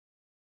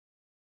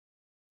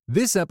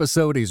This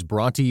episode is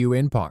brought to you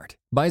in part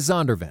by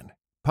Zondervan,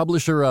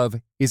 publisher of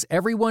Is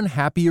Everyone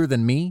Happier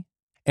Than Me?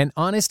 An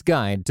honest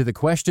guide to the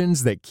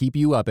questions that keep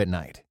you up at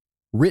night.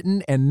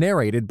 Written and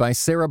narrated by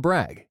Sarah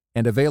Bragg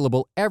and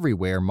available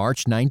everywhere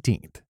March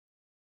 19th.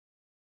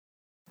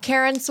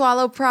 Karen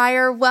Swallow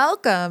Prior,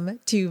 welcome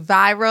to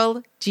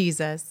Viral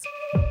Jesus.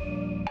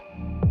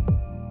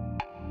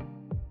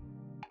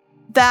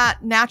 That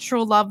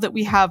natural love that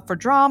we have for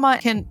drama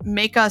can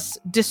make us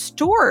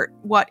distort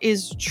what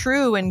is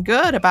true and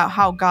good about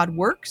how God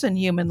works in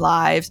human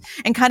lives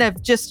and kind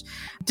of just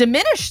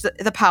diminish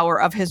the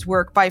power of his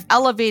work by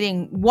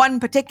elevating one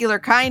particular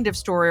kind of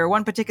story or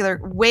one particular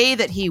way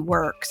that he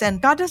works.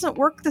 And God doesn't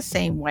work the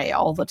same way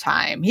all the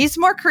time. He's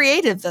more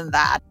creative than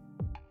that.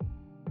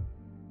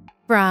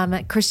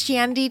 From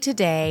Christianity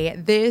Today,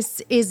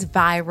 this is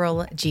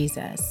Viral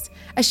Jesus,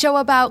 a show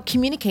about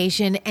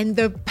communication and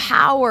the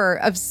power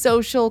of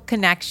social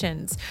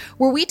connections,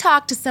 where we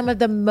talk to some of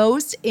the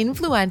most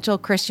influential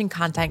Christian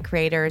content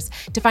creators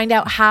to find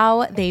out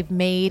how they've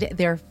made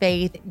their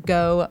faith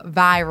go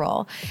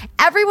viral.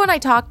 Everyone I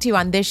talk to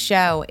on this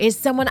show is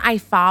someone I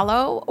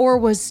follow or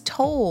was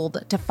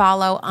told to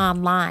follow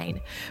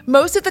online.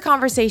 Most of the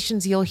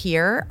conversations you'll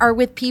hear are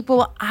with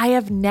people I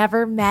have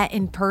never met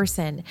in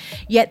person,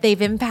 yet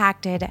they've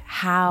impacted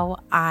how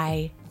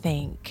I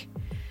think.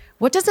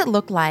 What does it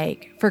look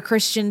like for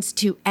Christians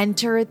to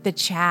enter the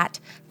chat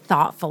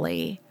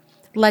thoughtfully?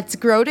 Let's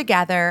grow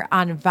together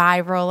on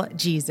Viral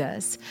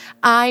Jesus.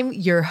 I'm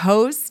your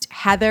host,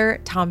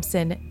 Heather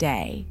Thompson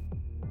Day.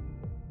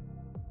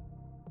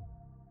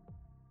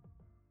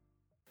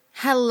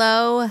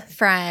 Hello,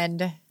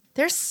 friend.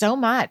 There's so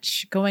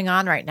much going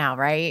on right now,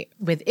 right?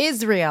 With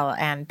Israel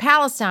and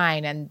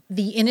Palestine and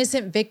the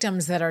innocent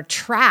victims that are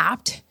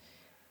trapped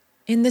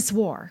in this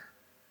war.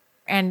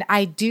 And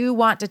I do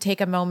want to take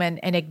a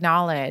moment and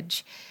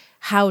acknowledge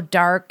how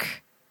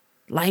dark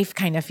life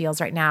kind of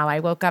feels right now. I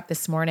woke up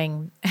this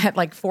morning at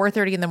like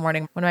 4:30 in the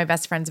morning. One of my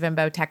best friends,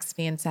 Bimbo, texted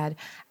me and said,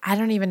 I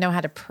don't even know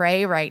how to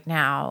pray right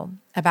now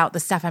about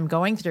the stuff I'm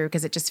going through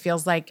because it just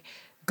feels like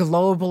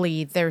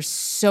globally there's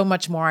so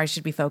much more I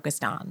should be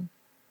focused on.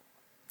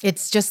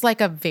 It's just like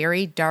a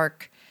very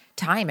dark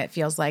time, it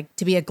feels like,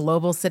 to be a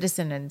global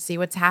citizen and see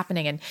what's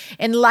happening. And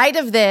in light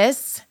of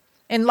this,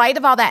 in light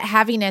of all that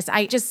heaviness,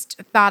 I just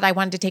thought I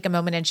wanted to take a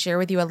moment and share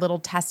with you a little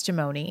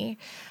testimony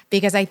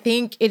because I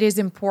think it is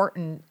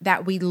important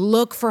that we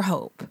look for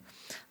hope,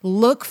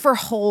 look for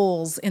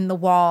holes in the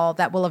wall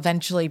that will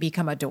eventually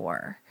become a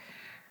door,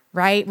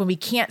 right? When we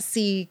can't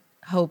see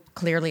hope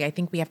clearly, I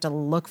think we have to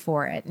look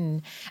for it.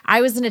 And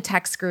I was in a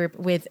text group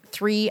with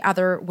 3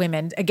 other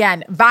women.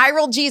 Again,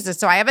 Viral Jesus.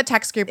 So I have a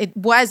text group. It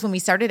was when we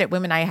started it,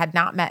 women I had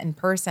not met in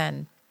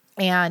person.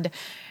 And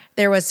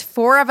there was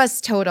 4 of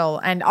us total,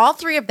 and all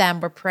 3 of them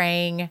were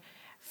praying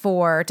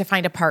to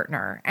find a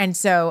partner. And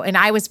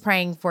I was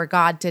praying for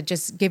God to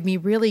just give me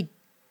really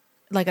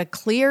like a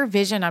clear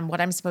vision on what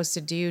I'm supposed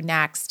to do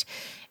next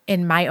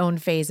in my own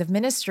phase of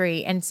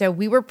ministry. And so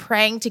we were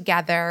praying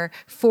together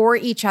for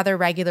each other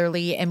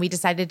regularly, and we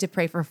decided to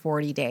pray for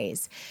 40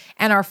 days.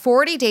 And our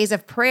 40 days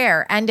of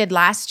prayer ended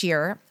last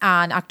year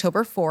on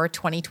October 4,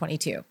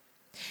 2022.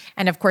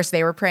 And of course,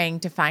 they were praying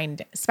to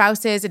find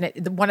spouses.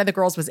 And one of the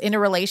girls was in a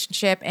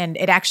relationship, and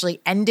it actually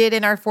ended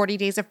in our 40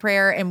 days of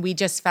prayer. And we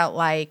just felt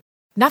like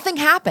nothing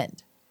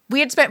happened. We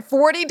had spent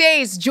 40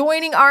 days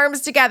joining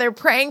arms together,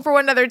 praying for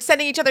one another,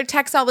 sending each other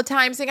texts all the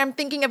time, saying, I'm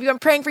thinking of you, I'm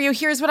praying for you,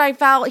 here's what I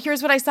felt,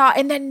 here's what I saw.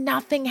 And then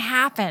nothing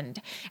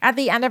happened at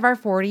the end of our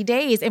 40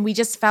 days. And we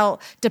just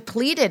felt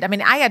depleted. I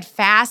mean, I had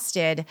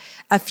fasted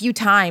a few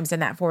times in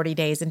that 40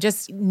 days and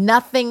just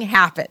nothing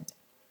happened.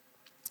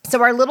 So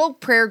our little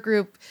prayer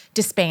group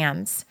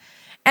disbands.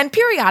 And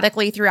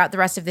periodically throughout the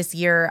rest of this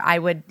year, I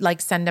would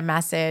send a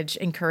message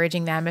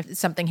encouraging them. If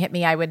something hit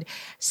me, I would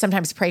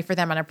sometimes pray for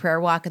them on a prayer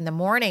walk in the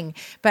morning.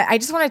 But I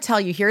just want to tell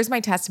you, here's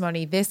my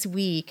testimony. This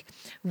week,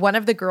 one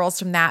of the girls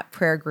from that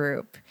prayer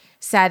group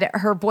said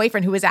her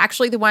boyfriend, who was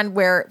actually the one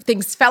where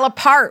things fell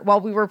apart while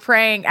we were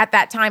praying at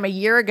that time a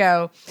year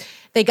ago,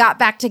 they got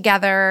back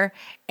together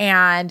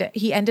and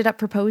he ended up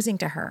proposing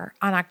to her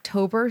on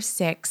October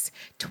 6,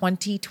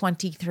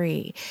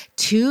 2023,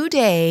 2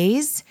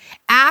 days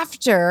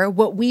after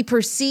what we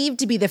perceived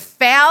to be the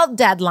failed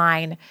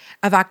deadline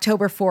of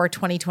October 4,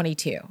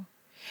 2022.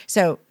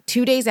 So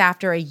 2 days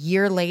after, a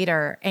year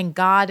later, and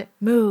God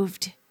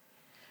moved.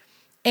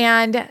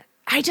 And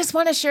I just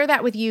want to share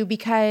that with you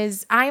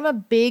because I'm a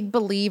big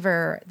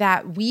believer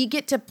that we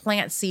get to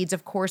plant seeds,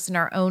 of course, in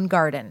our own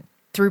garden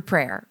through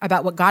prayer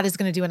about what God is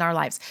going to do in our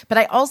lives. But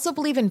I also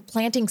believe in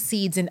planting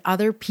seeds in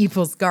other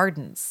people's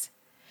gardens.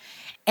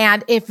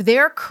 And if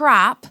their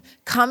crop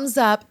comes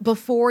up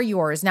before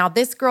yours, now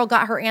this girl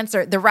got her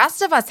answer. The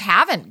rest of us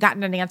haven't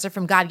gotten an answer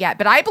from God yet,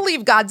 but I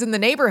believe God's in the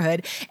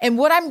neighborhood. And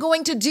what I'm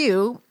going to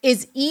do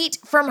is eat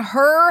from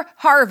her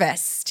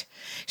harvest.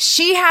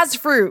 She has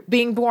fruit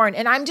being born,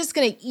 and I'm just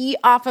going to eat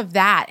off of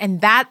that. And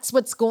that's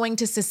what's going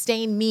to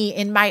sustain me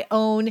in my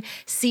own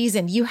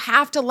season. You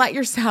have to let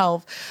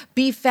yourself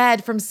be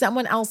fed from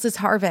someone else's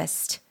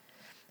harvest.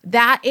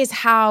 That is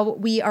how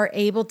we are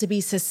able to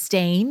be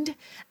sustained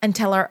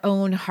until our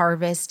own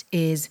harvest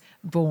is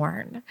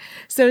born.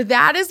 So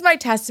that is my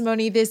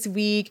testimony this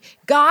week.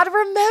 God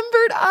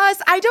remembered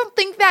us. I don't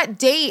think that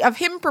date of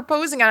him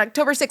proposing on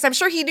October 6th, I'm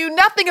sure he knew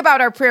nothing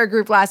about our prayer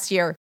group last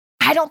year.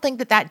 I don't think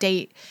that that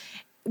date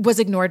was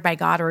ignored by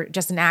God or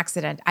just an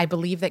accident. I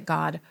believe that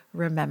God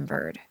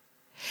remembered.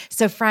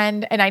 So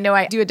friend, and I know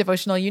I do a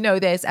devotional, you know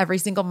this, every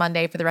single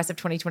Monday for the rest of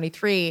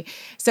 2023.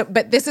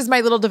 But this is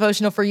my little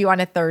devotional for you on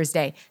a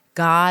Thursday.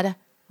 God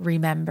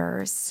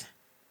remembers.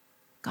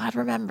 God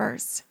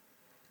remembers.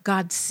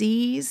 God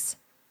sees.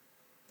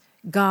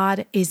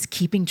 God is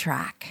keeping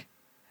track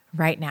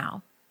right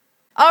now.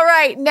 All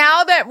right,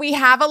 now that we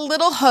have a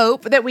little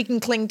hope that we can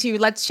cling to,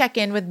 let's check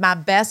in with my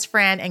best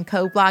friend and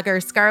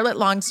co-blogger, Scarlett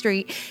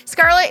Longstreet.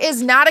 Scarlett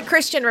is not a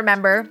Christian,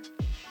 remember?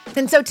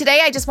 And so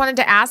today I just wanted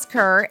to ask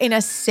her in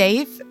a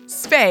safe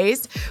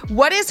space,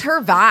 what is her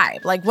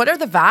vibe? Like, what are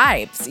the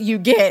vibes you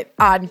get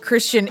on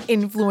Christian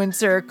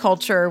influencer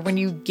culture when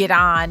you get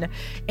on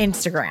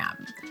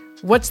Instagram?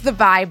 What's the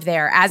vibe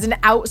there? As an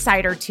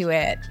outsider to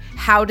it,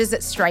 how does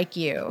it strike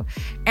you?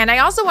 And I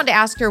also wanted to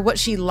ask her what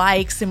she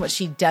likes and what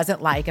she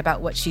doesn't like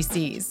about what she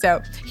sees.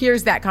 So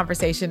here's that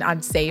conversation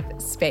on Safe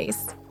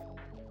Space.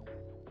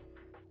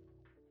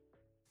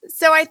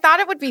 So I thought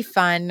it would be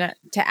fun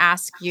to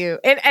ask you,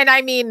 and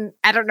I mean,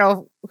 I don't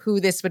know who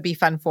this would be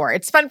fun for.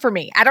 It's fun for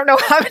me. I don't know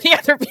how many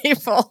other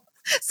people,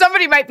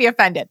 somebody might be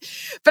offended.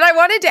 But I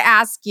wanted to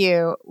ask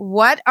you,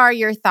 what are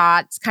your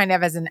thoughts kind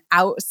of as an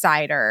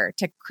outsider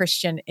to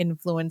Christian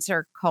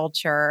influencer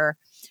culture?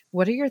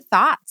 What are your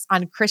thoughts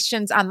on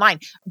Christians online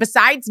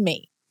besides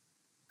me?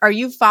 Are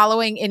you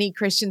following any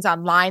Christians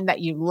online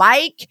that you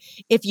like?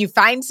 If you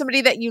find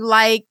somebody that you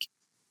like,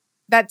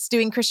 that's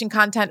doing Christian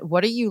content,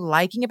 what are you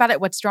liking about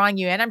it? What's drawing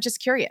you in? I'm just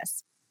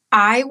curious.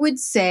 I would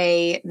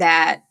say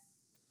that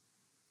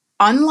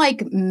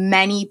unlike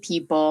many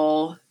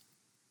people,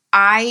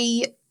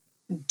 I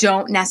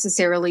don't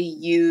necessarily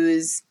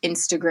use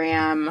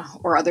Instagram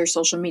or other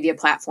social media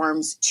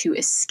platforms to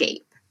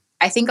escape.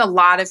 I think a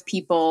lot of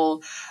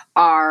people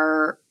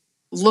are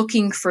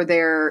looking for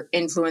their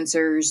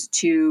influencers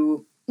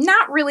to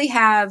not really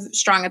have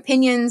strong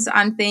opinions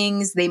on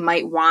things. They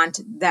might want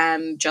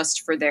them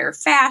just for their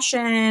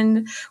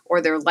fashion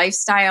or their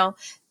lifestyle.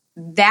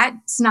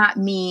 That's not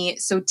me.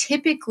 So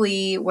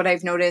typically what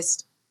I've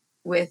noticed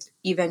with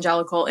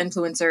evangelical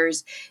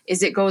influencers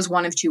is it goes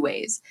one of two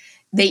ways.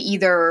 They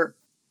either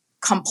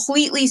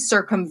completely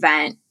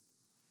circumvent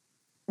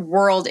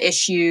world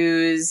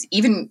issues,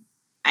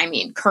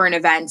 current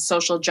events,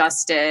 social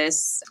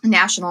justice,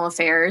 national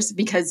affairs,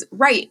 because,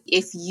 right,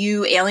 if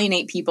you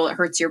alienate people, it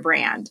hurts your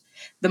brand.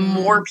 The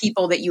more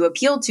people that you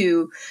appeal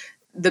to,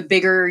 the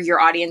bigger your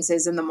audience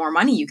is and the more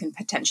money you can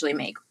potentially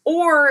make.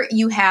 Or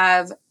you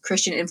have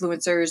Christian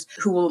influencers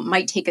who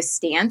might take a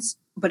stance,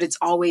 but it's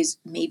always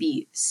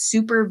maybe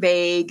super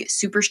vague,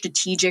 super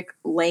strategic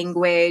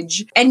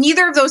language. And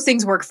neither of those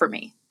things work for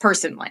me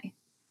personally.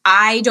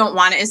 I don't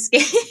want to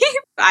escape.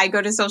 I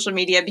go to social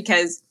media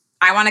because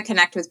I want to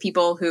connect with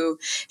people who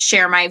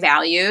share my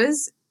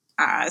values.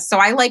 So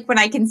I like when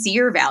I can see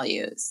your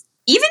values.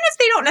 Even if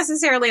they don't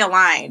necessarily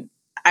align,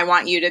 I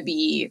want you to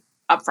be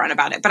upfront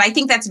about it. But I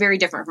think that's very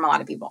different from a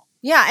lot of people.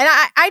 Yeah. And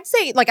I'd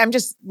say, like, I'm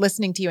just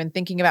listening to you and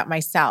thinking about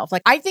myself.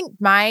 Like, I think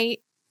my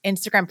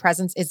Instagram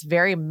presence is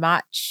very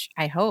much,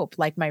 I hope,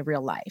 like my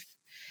real life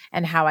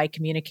and how I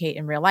communicate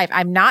in real life.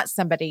 I'm not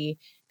somebody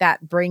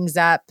that brings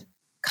up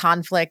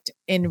conflict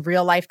in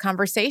real life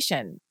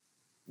conversation.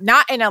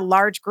 Not in a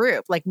large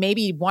group, like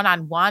maybe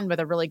one-on-one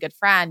with a really good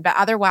friend, but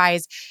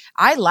otherwise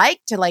I like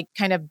to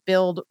kind of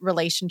build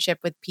relationship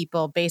with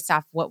people based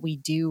off what we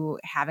do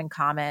have in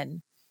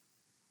common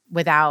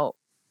without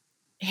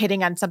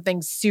hitting on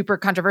something super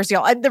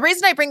controversial. And the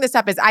reason I bring this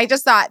up is I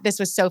just thought this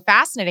was so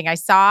fascinating.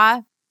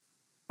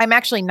 I'm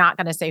actually not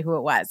going to say who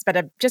it was,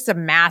 but just a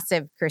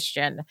massive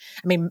Christian.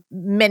 I mean,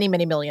 many,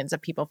 many millions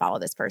of people follow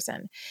this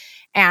person.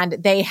 And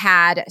they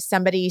had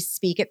somebody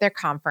speak at their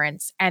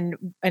conference and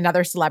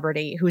another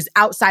celebrity who's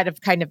outside of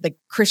kind of the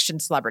Christian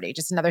celebrity,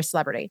 just another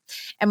celebrity.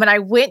 And when I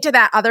went to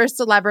that other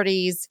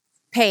celebrity's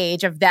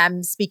page of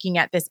them speaking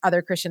at this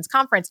other Christian's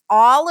conference,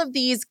 all of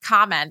these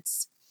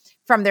comments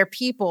from their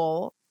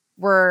people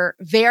were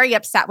very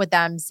upset with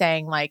them,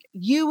 saying like,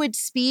 you would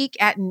speak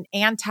at an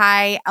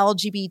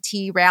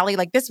anti-LGBT rally.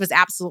 Like, this was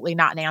absolutely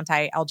not an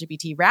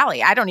anti-LGBT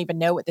rally. I don't even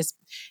know what this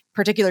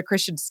particular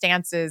Christian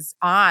stance is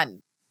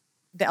on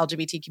the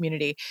LGBT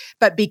community.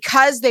 But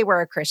because they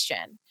were a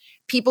Christian,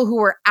 people who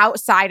were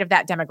outside of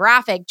that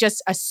demographic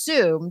just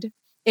assumed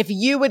if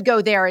you would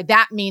go there,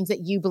 that means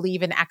that you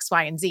believe in X,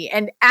 Y, and Z.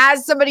 And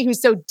as somebody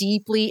who's so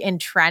deeply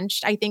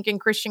entrenched, I think, in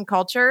Christian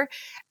culture,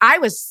 I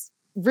was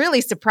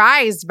really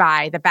surprised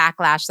by the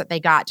backlash that they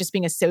got just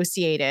being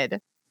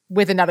associated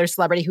with another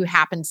celebrity who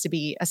happens to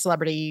be a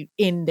celebrity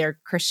in their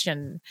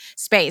Christian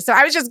space. So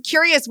I was just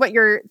curious what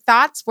your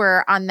thoughts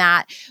were on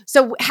that.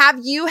 So have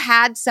you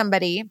had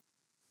somebody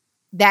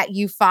that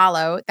you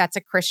follow that's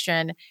a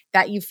Christian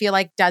that you feel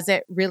like does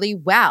it really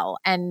well?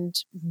 And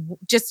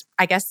just,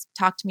 I guess,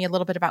 talk to me a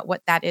little bit about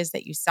what that is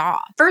that you saw.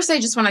 First, I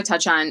just want to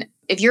touch on,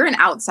 if you're an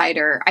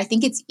outsider, I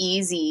think it's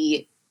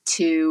easy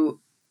to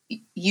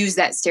use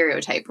that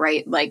stereotype,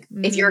 right? Like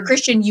if you're a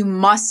Christian, you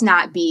must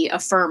not be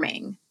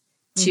affirming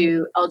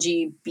to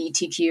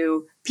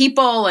LGBTQ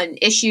people and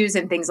issues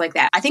and things like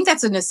that. I think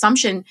that's an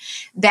assumption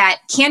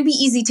that can be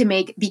easy to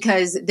make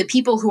because the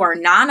people who are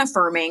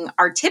non-affirming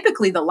are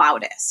typically the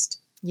loudest.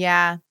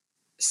 Yeah.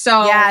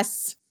 So,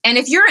 yes. And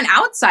if you're an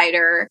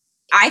outsider,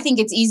 I think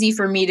it's easy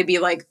for me to be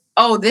like,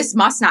 oh, this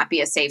must not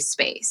be a safe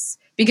space.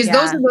 Because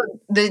those are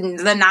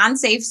the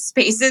non-safe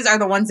spaces are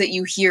the ones that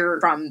you hear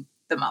from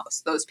the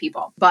most, those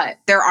people. But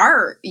there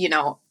are,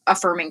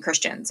 affirming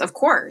Christians, of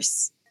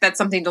course. That's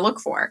something to look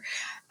for.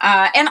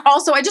 And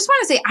also, I just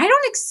want to say, I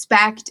don't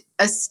expect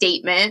a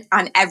statement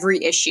on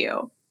every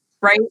issue,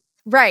 right?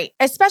 Right.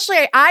 Especially,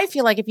 I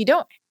feel like if you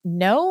don't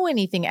know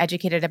anything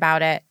educated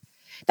about it,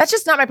 that's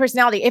just not my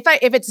personality. If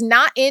it's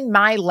not in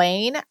my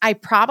lane, I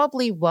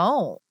probably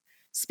won't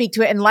speak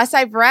to it unless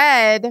I've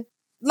read.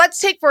 Let's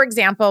take, for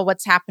example,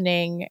 what's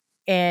happening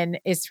in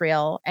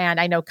Israel.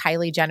 And I know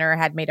Kylie Jenner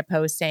had made a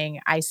post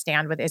saying, I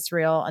stand with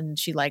Israel. And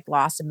she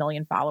lost 1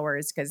 million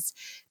followers because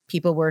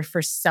people were,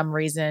 for some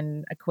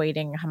reason,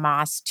 equating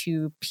Hamas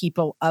to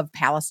people of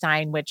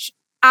Palestine, which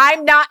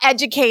I'm not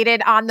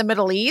educated on the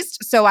Middle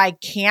East, so I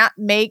can't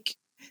make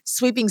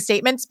sweeping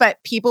statements, but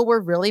people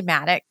were really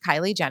mad at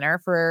Kylie Jenner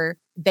for,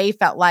 they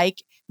felt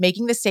like,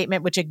 making the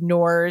statement, which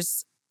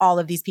ignores all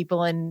of these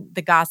people in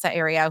the Gaza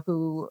area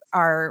who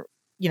are,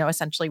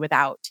 essentially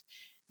without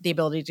the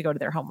ability to go to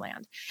their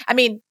homeland. I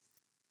mean,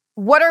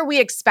 what are we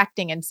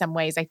expecting in some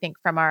ways, I think,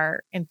 from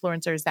our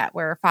influencers that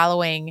we're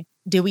following?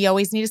 Do we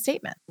always need a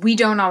statement? We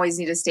don't always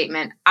need a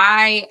statement.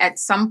 At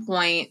some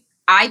point,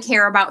 I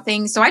care about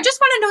things. So I just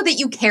want to know that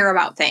you care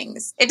about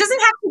things. It doesn't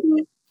have to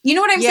be, you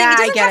know what I'm saying? It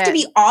doesn't have to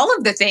be all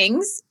of the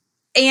things.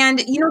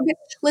 And,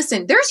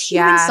 listen, there's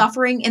human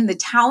suffering in the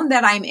town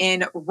that I'm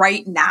in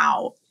right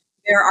now.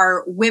 There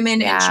are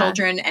women and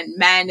children and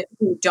men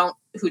who don't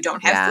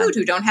have food,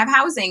 who don't have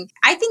housing.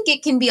 I think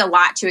it can be a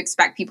lot to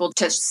expect people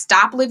to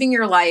stop living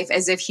your life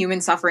as if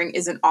human suffering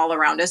isn't all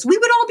around us. We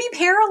would all be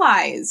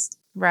paralyzed.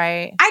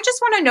 Right. I just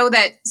want to know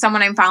that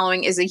someone I'm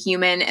following is a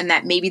human and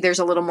that maybe there's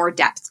a little more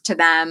depth to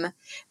them.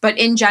 But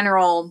in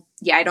general,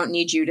 I don't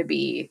need you to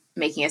be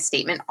making a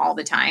statement all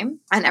the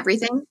time on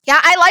everything. Yeah,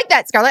 I like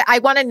that, Scarlett. I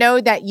want to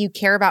know that you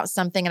care about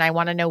something and I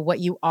want to know what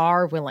you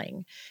are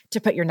willing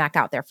to put your neck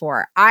out there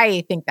for.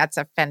 I think that's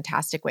a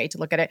fantastic way to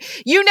look at it.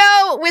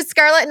 With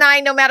Scarlett and I,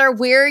 no matter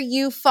where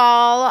you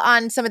fall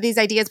on some of these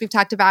ideas we've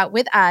talked about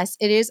with us,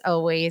 it is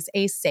always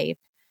a safe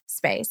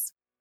space.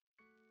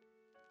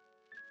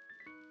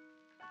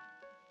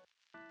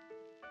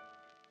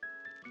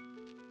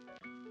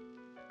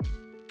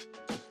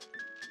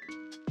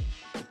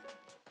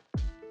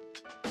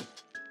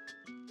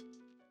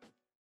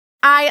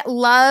 I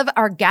love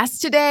our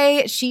guest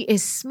today. She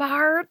is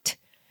smart.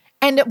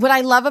 And what I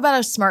love about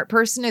a smart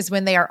person is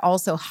when they are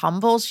also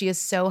humble. She is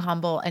so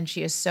humble and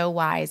she is so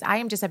wise. I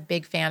am just a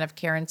big fan of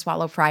Karen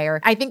Swallow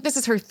Prior. I think this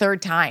is her 3rd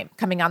time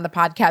coming on the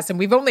podcast and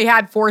we've only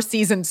had 4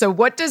 seasons. So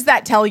what does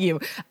that tell you?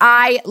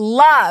 I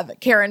love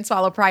Karen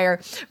Swallow Prior.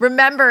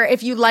 Remember,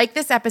 if you like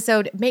this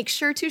episode, make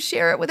sure to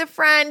share it with a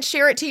friend,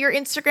 share it to your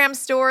Instagram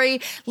story,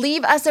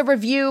 leave us a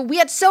review. We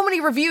had so many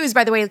reviews,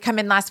 by the way, come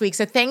in last week.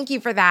 So thank you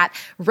for that.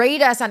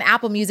 Rate us on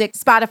Apple Music,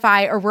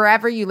 Spotify, or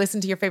wherever you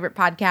listen to your favorite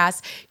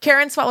podcasts.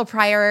 Karen Swallow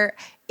Prior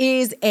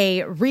is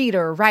a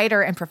reader,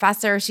 writer, and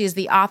professor. She is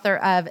the author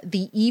of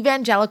The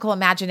Evangelical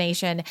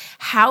Imagination: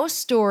 How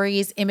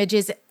Stories,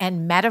 Images,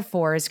 and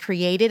Metaphors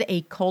Created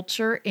a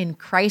Culture in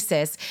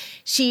Crisis.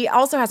 She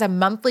also has a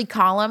monthly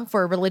column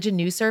for a religion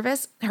news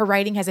service. Her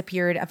writing has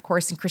appeared, of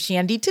course, in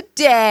Christianity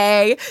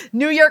Today,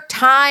 New York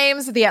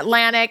Times, The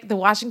Atlantic, The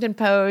Washington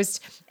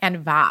Post, and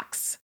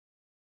Vox.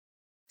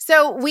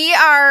 So we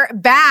are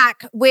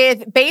back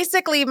with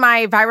basically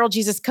my Viral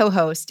Jesus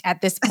co-host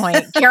at this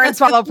point, Karen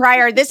Swallow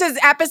Prior. This is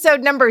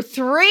episode number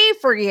 3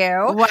 for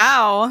you.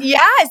 Wow.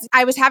 Yes.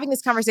 I was having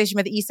this conversation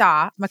with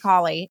Esau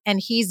McCauley, and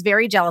he's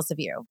very jealous of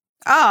you.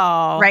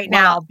 Oh, right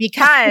now,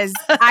 because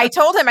I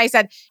told him, I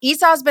said,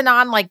 Esau's been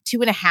on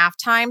 2.5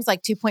 times,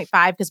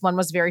 2.5, because one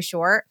was very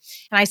short.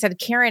 And I said,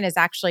 Karen is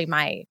actually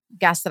my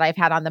guest that I've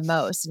had on the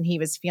most. And he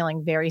was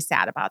feeling very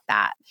sad about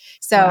that.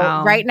 So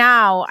right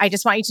now, I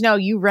just want you to know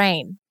you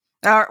reign.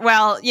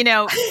 Well,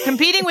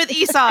 competing with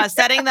Esau is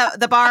setting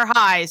the bar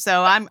high.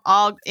 So I'm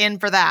all in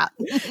for that.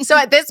 So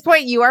at this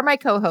point, you are my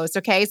co-host.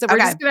 Okay. So we're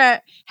just going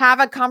to have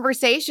a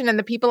conversation and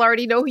the people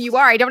already know who you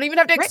are. I don't even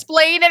have to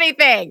explain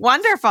anything.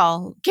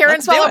 Wonderful.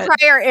 Karen Swallow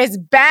Prior is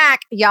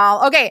back,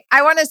 y'all. Okay.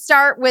 I want to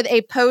start with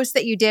a post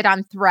that you did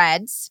on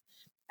Threads.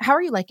 How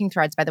are you liking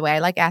Threads, by the way? I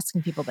like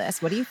asking people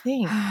this. What do you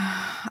think?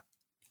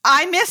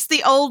 I miss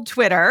the old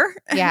Twitter.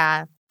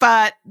 Yeah.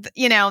 But,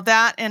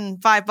 that and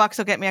 $5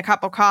 will get me a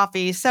cup of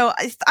coffee. So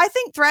I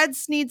think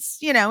Threads needs,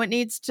 it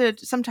needs to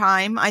some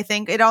time. I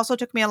think it also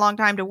took me a long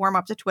time to warm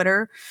up to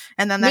Twitter,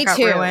 and then that Me got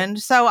too.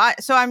 ruined. So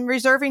I'm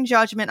reserving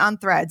judgment on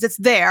Threads. It's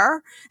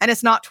there and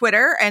it's not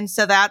Twitter. And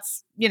so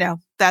that's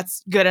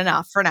good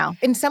enough for now.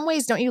 In some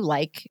ways, don't you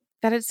like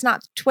that it's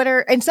not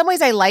Twitter? In some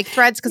ways, I like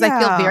Threads because I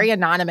feel very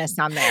anonymous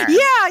on there. Yeah.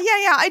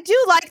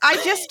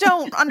 I just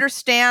don't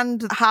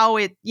understand how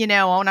it, when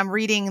I'm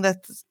reading the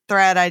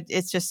thread,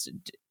 it's just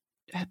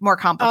more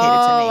complicated to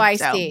me. Oh, I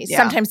see. Yeah.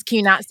 Sometimes can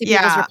you not see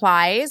people's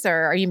replies,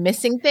 or are you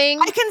missing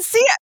things? I can see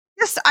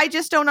it. I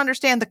just don't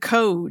understand the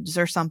codes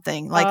or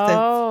something, like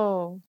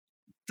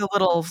the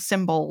little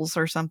symbols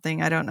or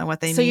something. I don't know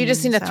what they mean. So you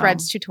just need a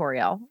Threads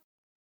tutorial.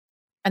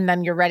 And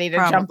then you're ready to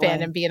jump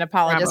in and be an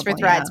apologist for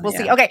Threads. We'll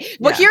see. Okay.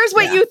 Well, here's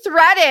what you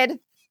threaded,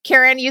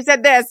 Karen. You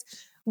said this.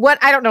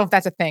 I don't know if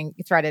that's a thing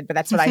you threaded, but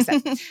that's what I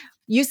said.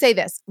 You say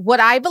this. What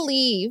I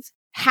believe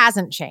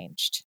hasn't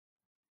changed.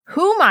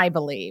 Whom I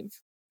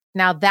believe.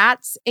 Now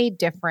that's a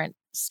different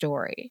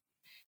story.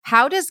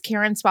 How does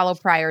Karen Swallow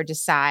Prior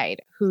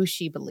decide who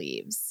she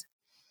believes?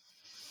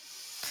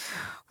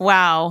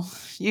 Wow.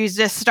 You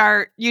just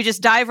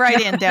dive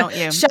right in, don't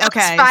you?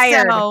 Okay.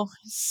 Fired.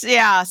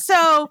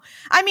 So,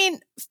 I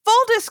mean,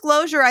 full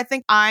disclosure, I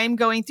think I'm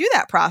going through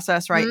that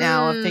process right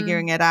now of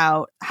figuring it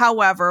out.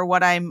 However,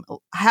 what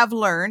have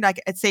learned,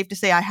 it's safe to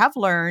say I have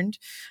learned,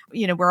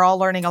 we're all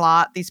learning a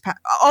lot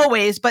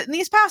always, but in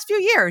these past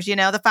few years,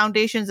 the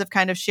foundations have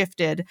kind of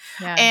shifted.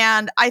 Yeah.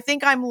 And I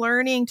think I'm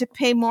learning to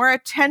pay more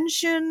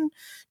attention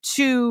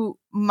to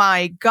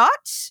my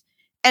gut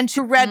and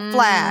to red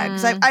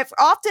flags. I've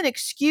often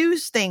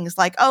excused things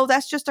like, oh,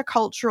 that's just a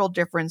cultural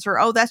difference, or,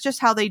 oh, that's just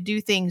how they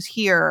do things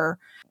here.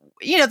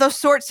 Those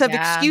sorts of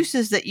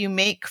excuses that you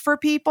make for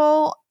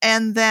people.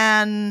 And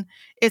then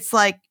it's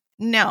like,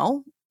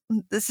 no,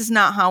 this is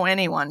not how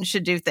anyone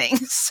should do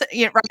things.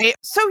 Right.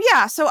 So,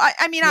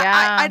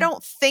 I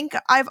don't think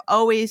I've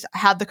always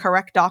had the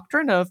correct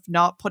doctrine of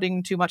not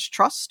putting too much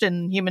trust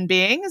in human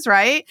beings.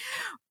 Right.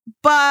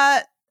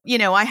 But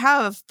I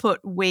have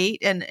put weight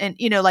and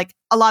like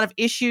a lot of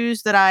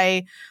issues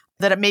that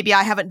maybe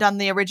I haven't done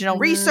the original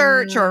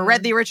research or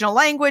read the original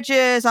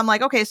languages. I'm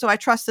like, okay, so I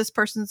trust this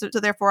person, so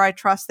therefore I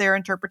trust their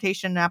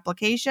interpretation and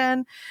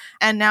application.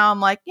 And now I'm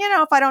like,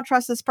 if I don't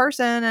trust this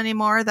person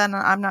anymore, then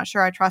I'm not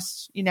sure I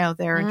trust,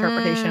 their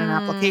interpretation and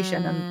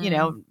application,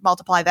 and,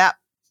 multiply that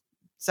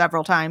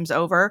several times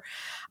over.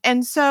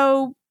 And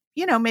so,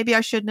 maybe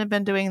I shouldn't have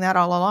been doing that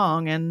all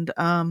along. And,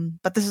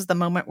 but this is the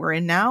moment we're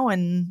in now,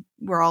 and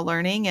we're all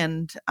learning.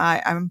 And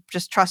I'm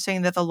just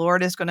trusting that the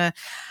Lord is going to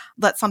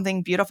let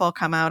something beautiful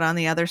come out on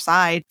the other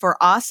side for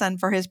us and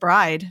for his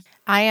bride.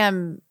 I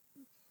am,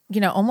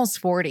 almost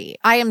 40.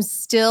 I am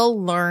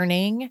still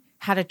learning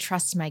how to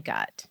trust my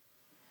gut.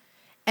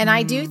 And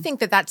I do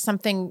think that that's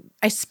something,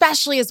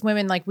 especially as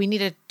women, like we need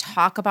to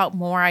talk about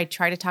more. I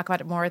try to talk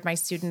about it more with my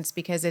students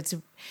because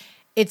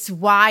it's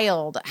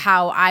wild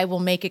how I will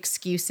make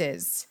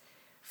excuses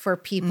for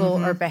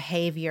people or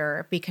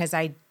behavior because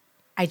I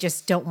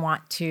just don't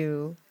want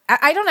to.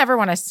 I don't ever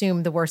want to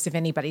assume the worst of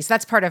anybody. So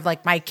that's part of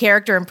like my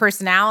character and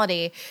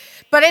personality.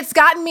 But it's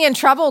gotten me in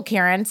trouble,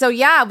 Karen. So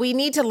yeah, we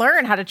need to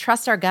learn how to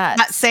trust our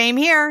guts. Same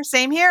here.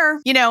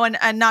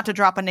 And not to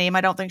drop a name,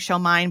 I don't think she'll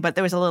mind, but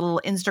there was a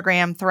little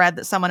Instagram thread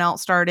that someone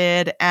else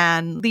started,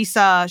 and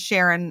Lisa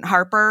Sharon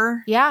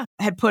Harper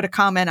had put a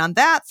comment on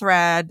that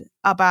thread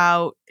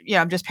about,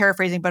 I'm just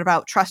paraphrasing, but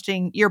about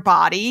trusting your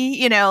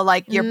body,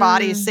 like your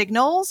body's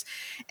signals.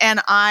 And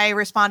I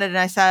responded and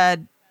I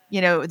said,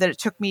 that it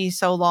took me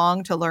so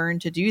long to learn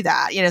to do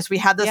that. So we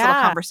had this little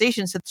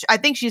conversation. So I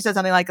think she said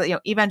something like,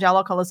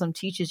 evangelicalism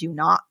teaches you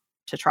not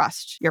to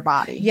trust your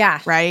body.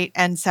 Yeah. Right.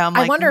 And so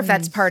I wonder if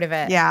that's part of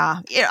it. Yeah.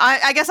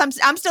 I guess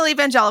I'm still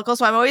evangelical.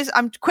 So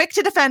I'm quick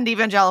to defend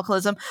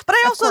evangelicalism, but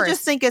I also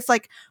just think it's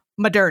like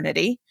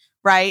modernity.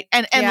 Right.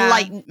 And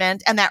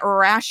enlightenment and that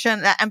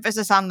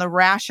emphasis on the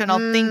rational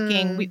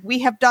thinking. We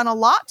have done a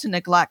lot to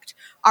neglect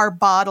our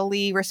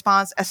bodily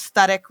response,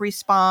 aesthetic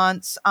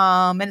response.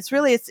 And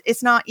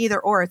it's not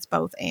either or, it's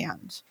both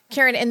and.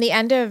 Karen, in the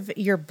end of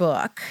your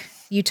book,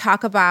 you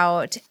talk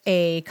about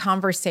a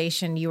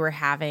conversation you were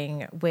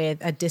having with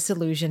a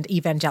disillusioned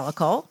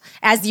evangelical.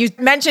 As you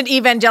mentioned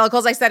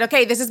evangelicals, I said,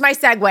 okay, this is my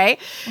segue.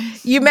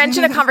 You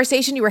mentioned a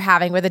conversation you were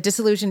having with a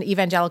disillusioned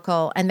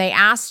evangelical, and they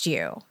asked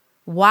you,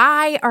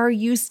 why are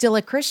you still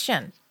a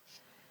Christian?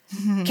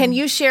 Can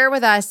you share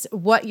with us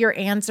what your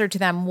answer to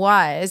them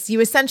was? You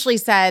essentially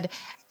said,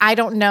 I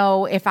don't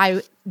know if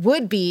I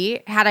would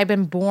be had I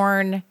been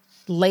born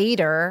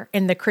later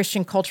in the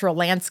Christian cultural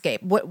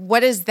landscape. What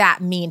does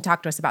that mean?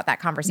 Talk to us about that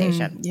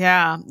conversation.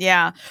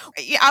 Yeah.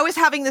 I was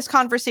having this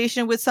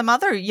conversation with some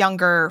other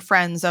younger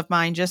friends of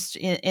mine just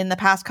in the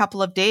past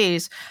couple of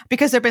days,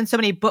 because there have been so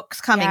many books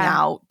coming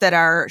out that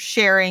are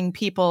sharing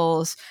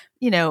people's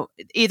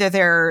either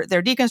their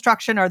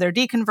deconstruction or their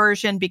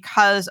deconversion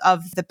because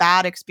of the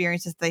bad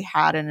experiences they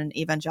had in an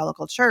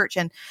evangelical church.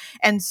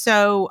 And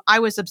so I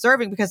was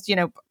observing because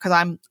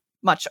I'm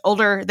much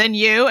older than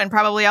you and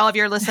probably all of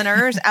your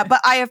listeners,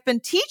 but I have been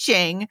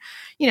teaching,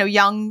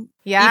 young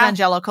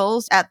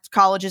evangelicals at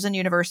colleges and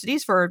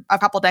universities for a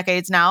couple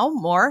decades now,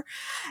 more.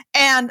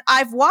 And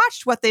I've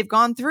watched what they've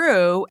gone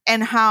through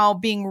and how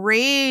being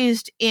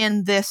raised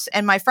in this,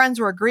 and my friends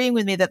were agreeing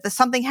with me that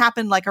something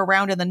happened like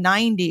around in the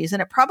 90s.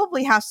 And it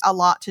probably has a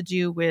lot to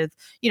do with,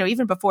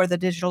 even before the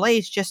digital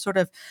age, just sort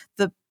of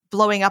the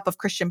blowing up of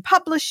Christian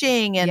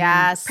publishing and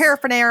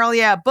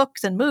paraphernalia,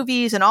 books and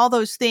movies and all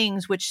those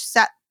things, which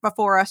set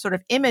before us sort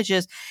of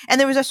images. And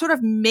there was a sort of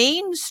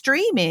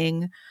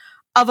mainstreaming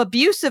of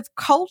abusive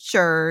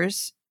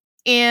cultures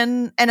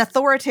and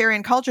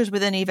authoritarian cultures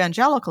within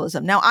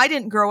evangelicalism. Now, I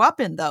didn't grow up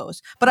in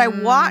those, but I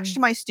watched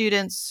my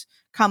students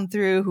come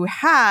through who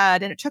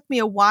had, and it took me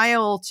a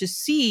while to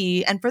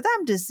see and for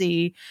them to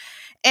see.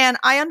 And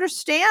I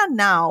understand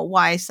now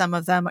why some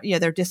of them,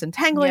 they're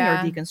disentangling or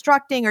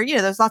deconstructing, or,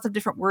 there's lots of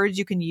different words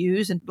you can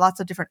use and lots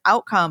of different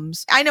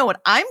outcomes. I know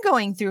what I'm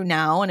going through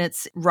now, and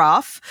it's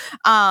rough.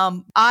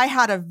 I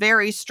had a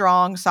very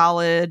strong,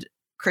 solid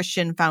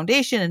Christian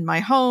foundation in my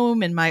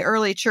home, in my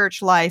early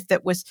church life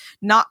that was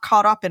not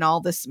caught up in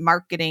all this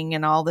marketing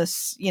and all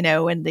this,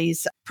 in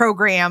these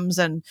programs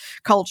and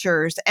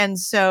cultures. And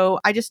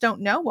so I just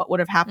don't know what would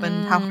have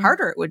happened, how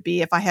harder it would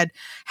be if I had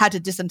to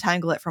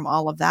disentangle it from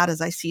all of that, as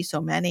I see so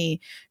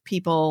many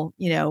people,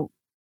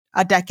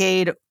 a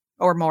decade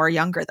or more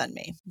younger than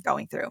me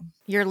going through.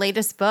 Your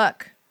latest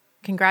book,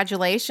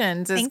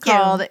 congratulations, is Thank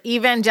called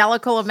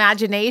Evangelical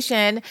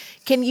Imagination.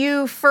 Can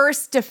you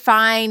first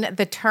define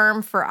the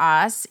term for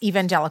us,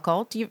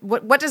 evangelical?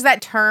 What does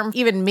that term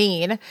even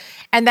mean?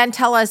 And then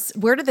tell us,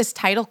 where did this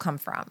title come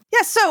from?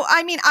 Yeah, so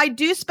I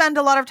do spend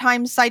a lot of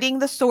time citing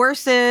the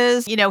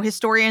sources,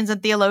 historians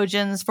and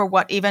theologians for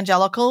what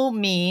evangelical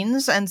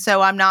means. And so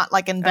I'm not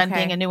like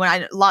inventing a new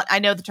one. I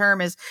know the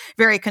term is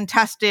very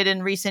contested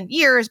in recent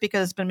years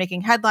because it's been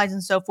making headlines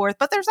and so forth,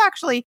 but there's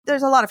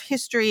a lot of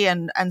history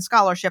and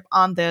scholarship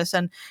on this,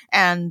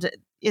 and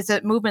it's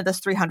a movement that's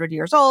 300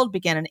 years old,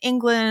 began in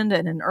England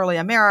and in early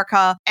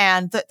America.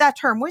 And that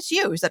term was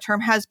used. That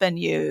term has been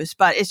used,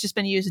 but it's just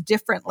been used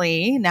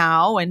differently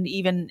now. And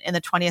even in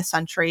the 20th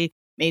century,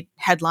 made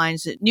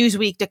headlines.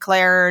 Newsweek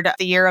declared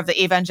the year of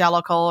the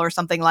evangelical or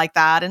something like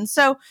that. And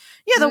so,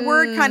 the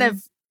word kind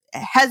of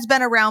has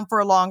been around for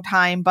a long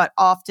time, but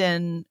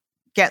often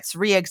gets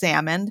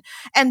re-examined.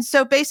 And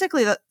so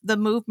basically the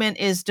movement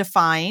is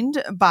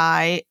defined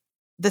by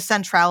the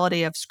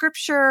centrality of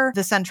Scripture,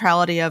 the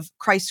centrality of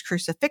Christ's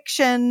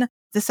crucifixion,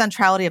 the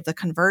centrality of the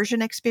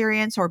conversion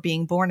experience or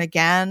being born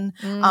again,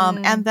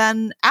 and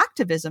then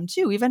activism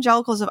too.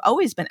 Evangelicals have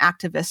always been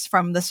activists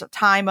from this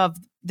time of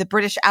the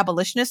British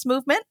abolitionist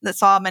movement that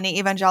saw many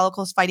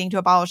evangelicals fighting to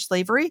abolish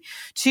slavery,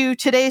 to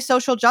today's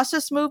social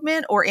justice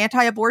movement or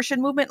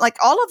anti-abortion movement. Like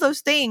all of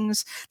those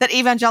things that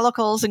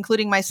evangelicals,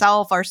 including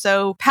myself, are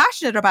so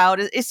passionate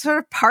about is sort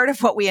of part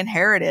of what we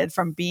inherited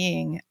from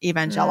being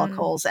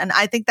evangelicals. And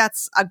I think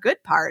that's a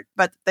good part,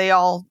 but they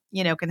all,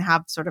 can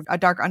have sort of a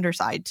dark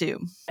underside too.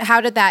 How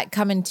did that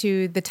come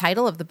into the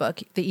title of the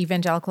book, The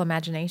Evangelical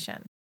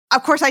Imagination?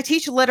 Of course, I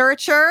teach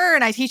literature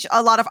and I teach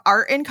a lot of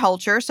art and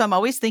culture. So I'm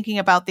always thinking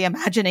about the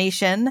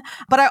imagination.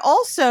 But I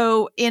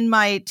also, in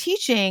my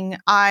teaching,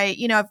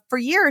 for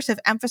years have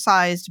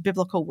emphasized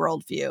biblical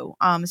worldview.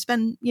 It's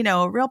been,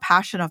 a real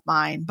passion of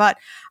mine. But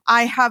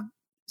I have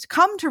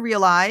come to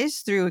realize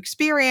through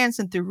experience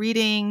and through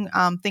reading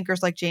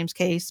thinkers like James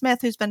K. Smith,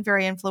 who's been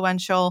very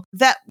influential,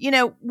 that,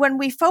 when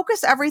we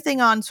focus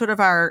everything on sort of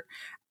our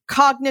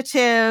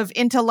cognitive,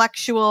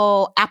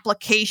 intellectual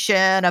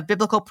application of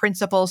biblical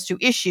principles to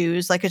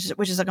issues,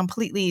 which is a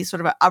completely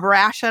sort of a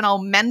rational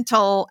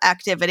mental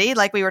activity,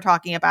 like we were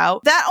talking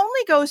about, that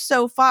only goes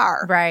so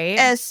far. Right.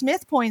 As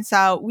Smith points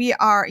out, we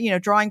are,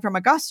 drawing from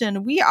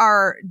Augustine, we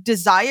are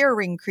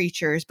desiring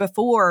creatures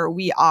before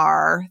we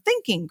are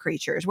thinking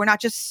creatures. We're not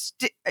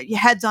just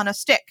heads on a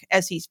stick,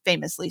 as he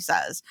famously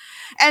says.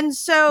 And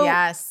so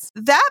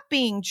that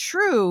being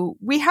true,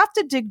 we have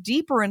to dig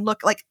deeper and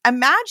look like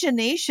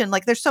imagination,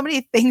 like there's so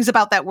many things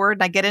about that word,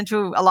 and I get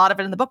into a lot of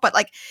it in the book, but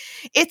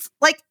it's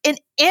like an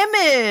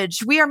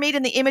image. We are made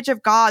in the image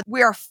of God.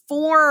 We are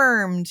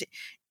formed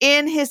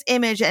in his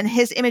image, and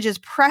his image is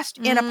pressed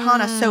in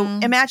upon us. So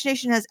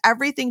imagination has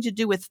everything to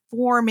do with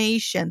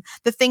formation,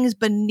 the things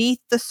beneath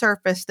the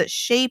surface that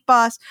shape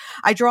us.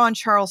 I draw on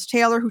Charles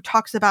Taylor, who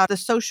talks about the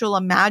social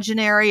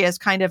imaginary as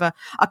kind of a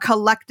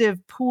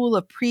collective pool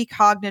of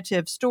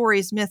precognitive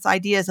stories, myths,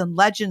 ideas, and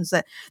legends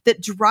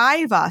that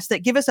drive us,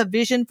 that give us a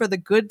vision for the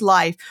good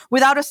life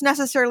without us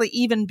necessarily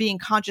even being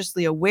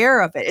consciously aware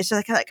of it. It's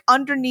just like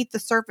underneath the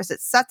surface, it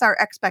sets our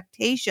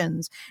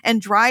expectations and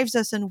drives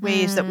us in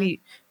ways that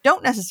we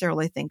don't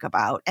necessarily think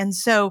about. And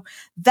so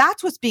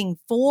that's what's being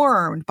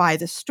formed by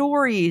the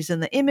stories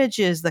and the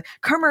images, the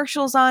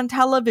commercials on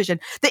television,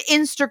 the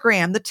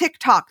Instagram, the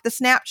TikTok, the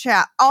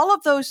Snapchat. All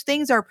of those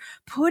things are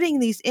putting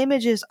these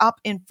images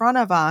up in front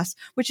of us,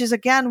 which is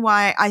again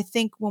why I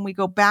think when we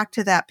go back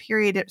to that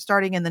period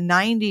starting in the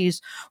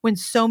 90s, when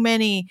so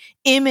many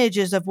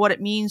images of what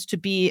it means to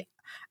be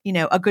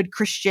a good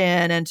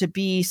Christian and to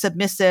be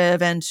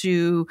submissive and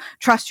to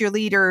trust your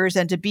leaders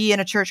and to be in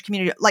a church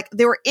community. Like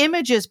there were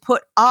images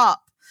put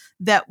up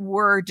that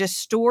were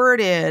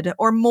distorted,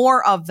 or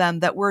more of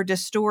them that were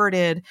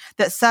distorted,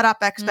 that set up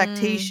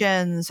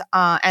expectations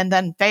and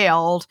then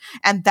failed.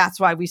 And that's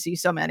why we see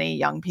so many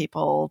young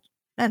people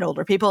and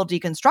older people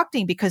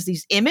deconstructing, because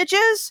these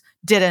images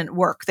didn't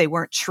work. They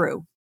weren't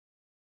true.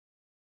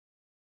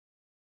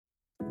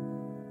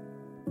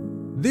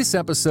 This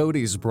episode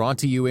is brought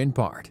to you in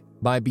part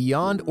by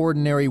Beyond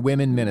Ordinary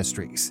Women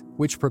Ministries,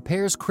 which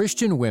prepares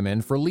Christian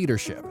women for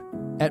leadership.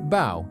 At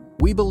BOW,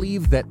 we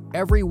believe that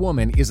every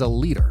woman is a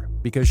leader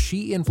because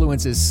she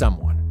influences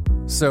someone.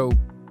 So,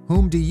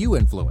 whom do you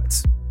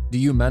influence? Do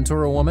you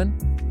mentor a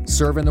woman?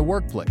 Serve in the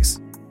workplace?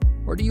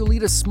 Or do you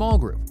lead a small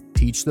group,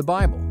 teach the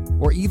Bible,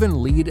 or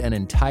even lead an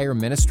entire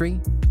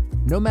ministry?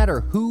 No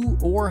matter who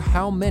or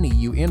how many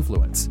you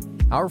influence,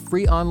 our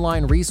free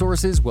online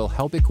resources will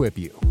help equip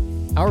you.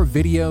 Our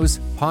videos,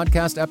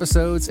 podcast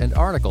episodes, and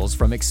articles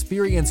from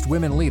experienced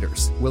women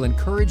leaders will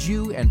encourage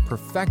you and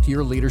perfect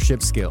your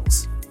leadership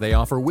skills. They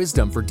offer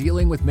wisdom for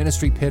dealing with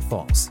ministry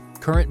pitfalls,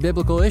 current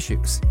biblical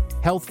issues,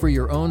 health for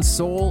your own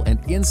soul, and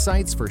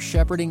insights for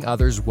shepherding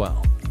others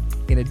well.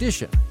 In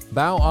addition,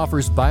 BOW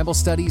offers Bible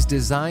studies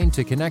designed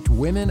to connect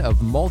women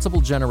of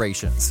multiple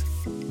generations.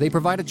 They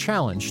provide a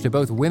challenge to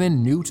both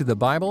women new to the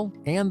Bible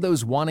and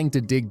those wanting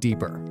to dig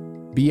deeper.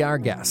 Be our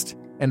guest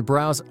and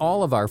browse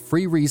all of our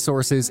free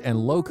resources and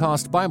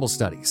low-cost Bible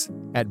studies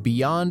at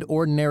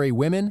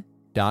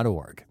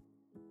beyondordinarywomen.org.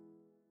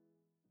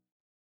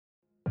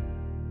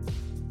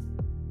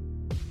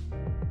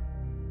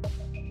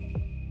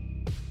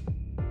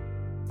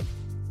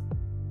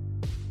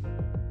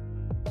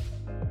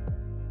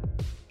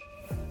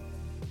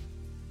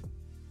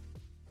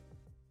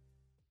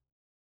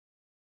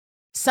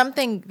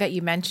 Something that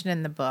you mentioned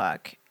in the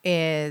book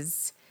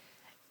is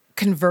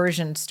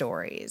conversion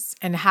stories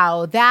and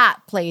how that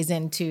plays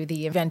into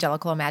the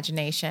evangelical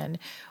imagination.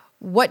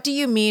 What do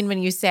you mean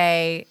when you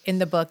say in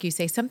the book, you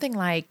say something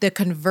like the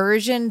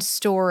conversion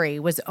story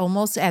was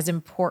almost as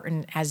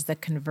important as the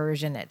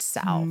conversion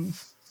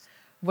itself?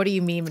 What do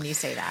you mean when you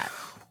say that?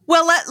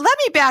 Well, let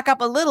me back up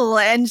a little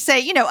and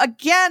say,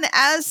 again,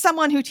 as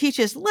someone who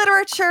teaches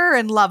literature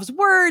and loves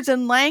words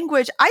and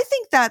language, I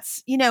think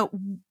that's,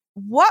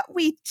 what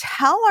we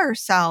tell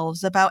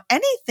ourselves about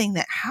anything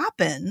that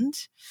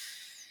happened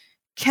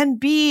can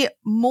be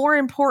more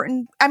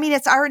important. I mean,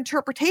 it's our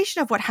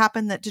interpretation of what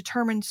happened that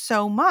determines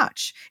so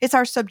much. It's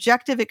our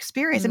subjective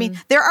experience. I mean,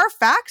 there are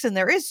facts and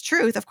there is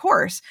truth, of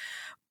course,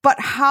 but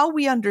how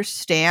we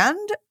understand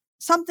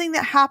something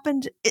that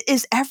happened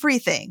is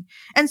everything.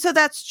 And so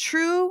that's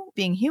true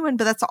being human,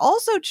 but that's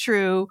also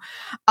true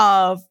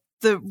of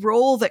the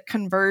role that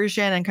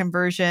conversion and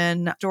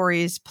conversion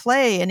stories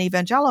play in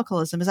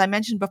evangelicalism. As I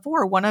mentioned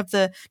before, one of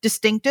the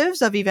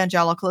distinctives of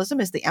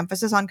evangelicalism is the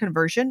emphasis on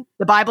conversion.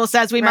 The Bible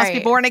says we must be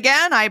born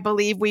again. I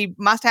believe we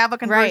must have a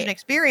conversion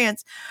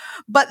experience.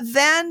 But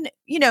then,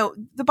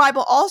 the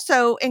Bible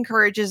also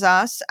encourages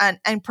us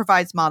and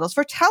provides models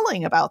for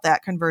telling about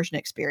that conversion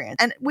experience.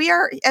 And we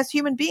are, as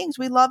human beings,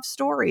 we love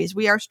stories.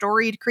 We are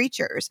storied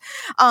creatures.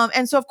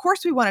 And so, of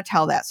course, we want to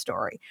tell that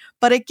story.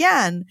 But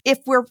again, if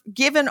we're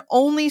given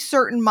only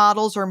certain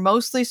models or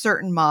mostly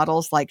certain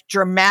models, like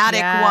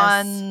dramatic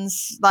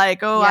ones,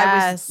 like,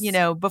 I was,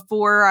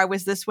 before I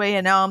was this way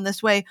and now I'm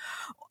this way,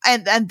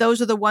 and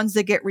those are the ones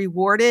that get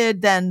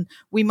rewarded, then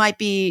we might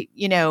be,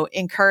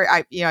 encouraged.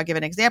 I give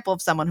an example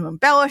of someone who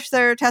embellished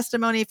their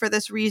testimony for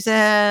this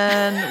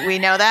reason. We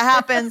know that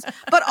happens.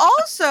 But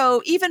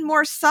also, even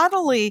more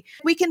subtly,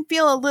 we can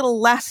feel a little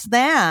less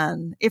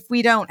than if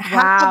we don't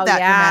have that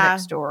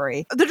dramatic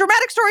story. The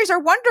dramatic stories are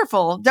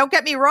wonderful, don't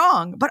get me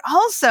wrong, but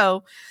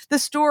also the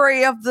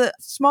story of the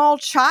small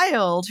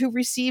child who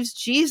receives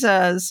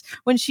Jesus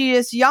when she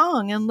is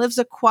young and lives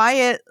a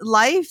quiet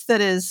life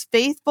that is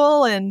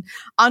faithful and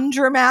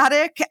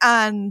undramatic.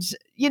 And,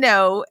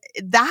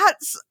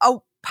 that's a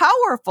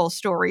powerful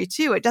story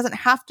too. It doesn't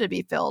have to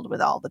be filled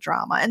with all the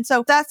drama. And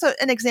so that's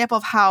an example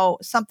of how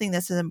something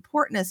that's as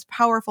important, as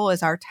powerful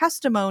as our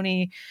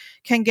testimony,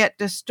 can get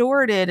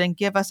distorted and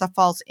give us a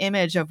false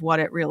image of what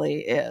it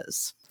really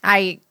is.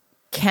 I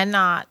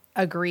cannot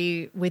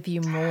agree with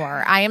you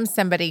more. I am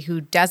somebody who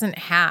doesn't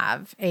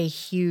have a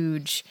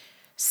huge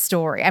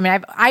story. I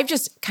mean, I've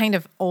just kind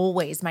of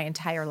always, my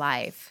entire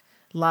life,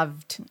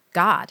 loved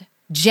God.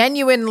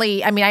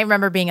 Genuinely, I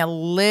remember being a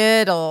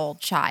little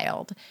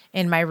child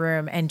in my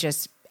room and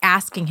just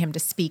asking him to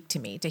speak to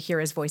me, to hear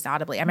his voice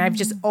audibly. I've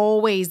just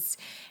always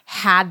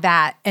had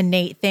that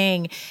innate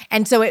thing.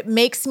 And so it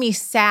makes me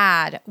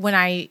sad when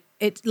I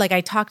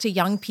talk to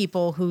young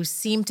people who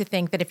seem to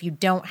think that if you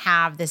don't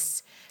have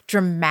this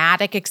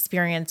dramatic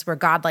experience where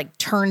God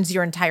turns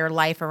your entire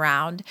life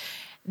around,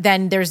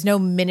 then there's no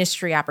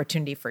ministry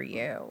opportunity for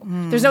you.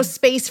 There's no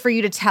space for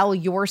you to tell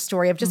your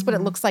story of just what it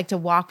looks like to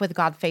walk with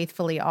God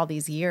faithfully all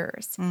these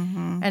years.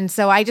 And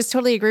so I just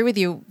totally agree with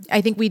you.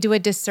 I think we do a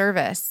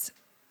disservice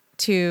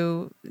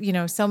to,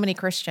 so many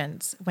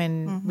Christians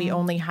when we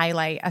only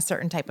highlight a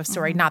certain type of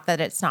story. Not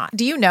that it's not.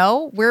 Do you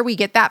know where we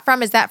get that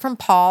from? Is that from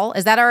Paul?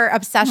 Is that our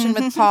obsession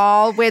with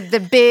Paul, with the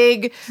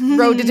big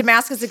road to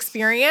Damascus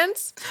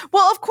experience?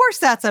 Well, of course,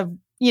 that's an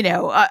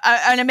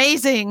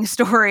amazing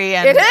story.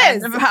 And, it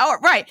is. And how,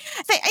 right.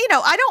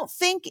 I don't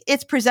think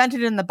it's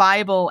presented in the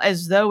Bible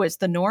as though it's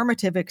the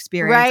normative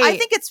experience. Right. I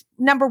think it's,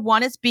 number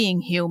one, it's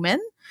being human.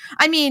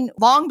 I mean,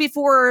 long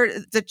before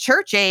the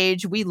church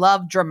age, we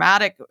loved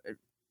dramatic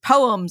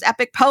poems,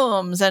 epic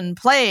poems and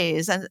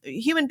plays, and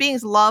human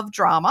beings love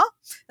drama.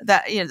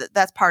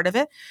 That's part of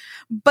it.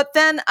 But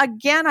then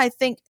again, I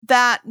think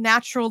that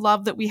natural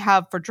love that we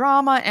have for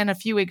drama and a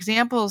few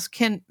examples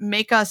can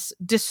make us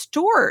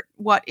distort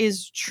what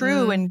is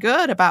true and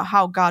good about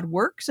how God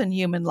works in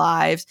human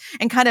lives,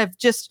 and kind of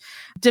just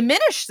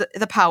diminish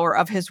the power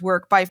of his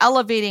work by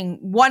elevating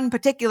one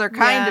particular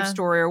kind of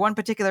story or one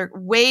particular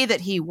way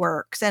that he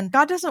works. And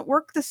God doesn't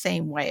work the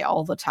same way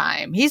all the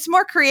time. He's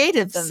more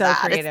creative than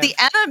that. Creative. It's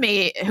the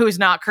enemy who's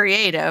not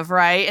creative,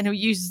 right? And who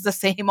uses the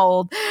same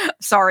old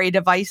sorry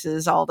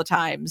devices all the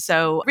time.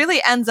 So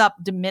really ends up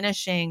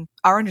diminishing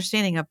our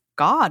understanding of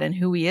God and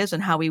who he is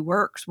and how he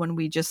works when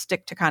we just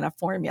stick to kind of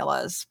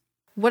formulas.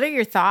 What are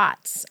your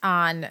thoughts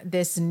on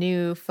this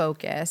new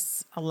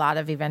focus a lot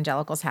of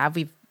evangelicals have?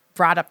 We've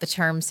brought up the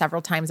term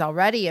several times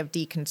already of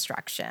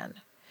deconstruction.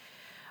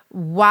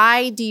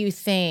 Why do you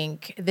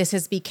think this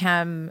has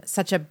become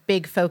such a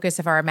big focus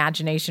of our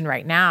imagination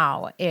right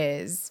now,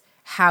 is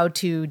how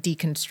to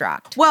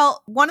deconstruct?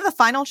 Well, one of the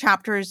final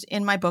chapters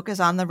in my book is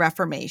on the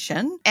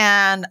Reformation.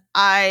 And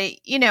I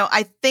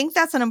think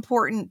that's an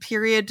important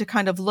period to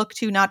kind of look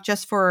to, not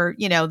just for,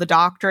 the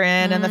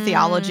doctrine and the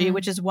theology,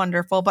 which is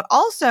wonderful, but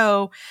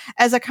also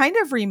as a kind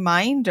of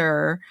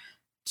reminder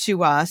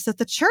to us that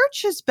the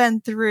church has been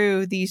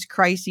through these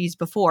crises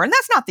before. And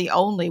that's not the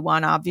only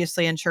one,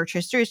 obviously, in church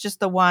history. It's just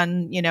the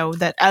one,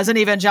 that as an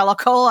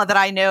evangelical that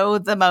I know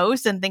the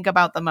most and think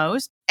about the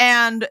most.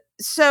 And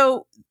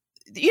so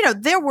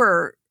there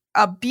were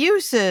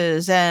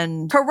abuses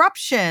and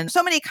corruption,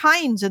 so many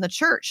kinds in the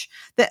church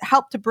that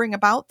helped to bring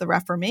about the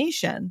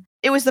Reformation.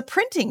 It was the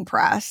printing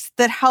press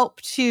that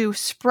helped to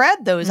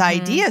spread those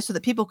ideas so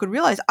that people could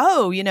realize,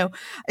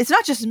 it's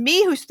not just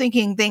me who's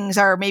thinking things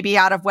are maybe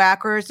out of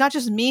whack, or it's not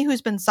just me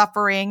who's been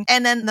suffering.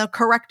 And then the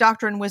correct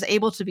doctrine was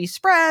able to be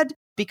spread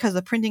because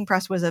the printing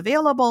press was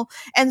available.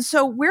 And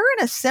so we're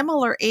in a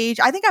similar age.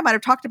 I think I might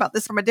have talked about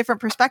this from a different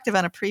perspective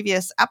on a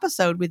previous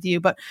episode with you,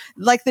 but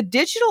like the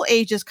digital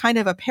age is kind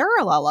of a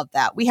parallel of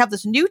that. We have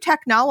this new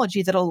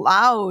technology that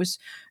allows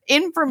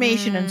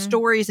information and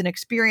stories and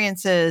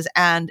experiences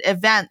and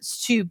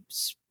events to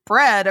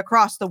spread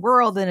across the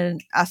world in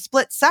a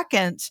split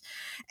second.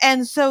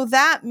 And so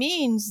that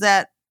means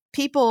that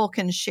people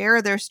can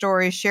share their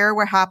stories, share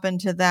what happened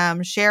to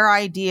them, share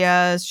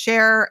ideas,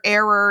 share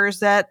errors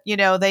that,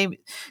 they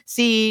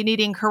see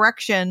needing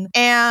correction.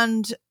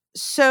 And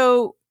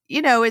so,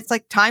 it's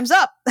like time's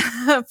up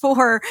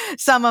for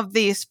some of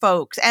these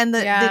folks. And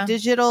the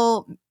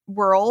digital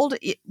world,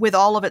 with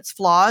all of its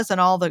flaws and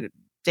all the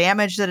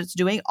damage that it's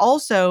doing,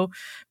 also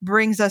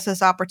brings us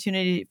this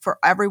opportunity for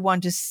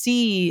everyone to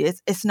see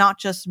it's not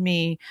just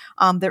me.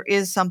 There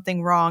is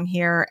something wrong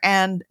here.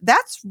 And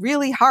that's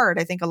really hard.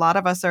 I think a lot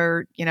of us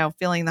are,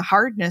 feeling the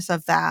hardness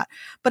of that.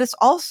 But it's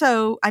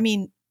also,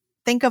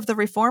 think of the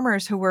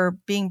reformers who were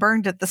being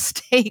burned at the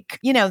stake.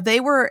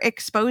 They were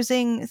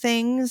exposing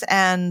things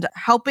and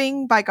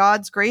helping by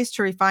God's grace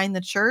to refine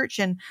the church.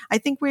 And I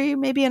think we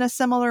may be in a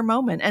similar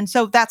moment. And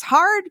so that's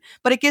hard,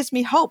 but it gives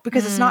me hope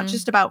because it's not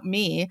just about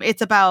me.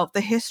 It's about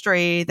the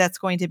history that's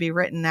going to be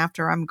written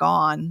after I'm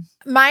gone.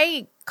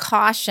 My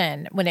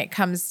caution when it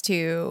comes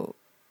to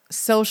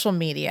social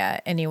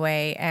media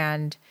anyway,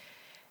 and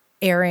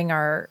airing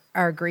our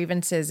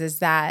grievances is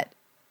that,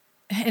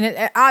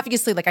 and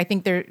obviously, I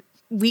think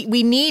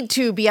we need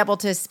to be able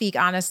to speak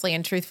honestly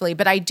and truthfully,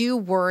 but I do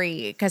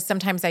worry because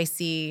sometimes I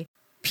see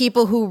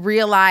people who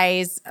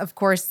realize, of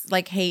course,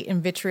 hate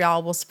and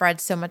vitriol will spread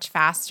so much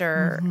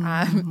faster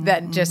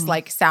than just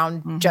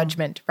sound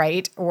judgment,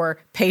 right? Or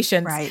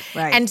patience. Right.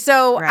 And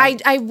so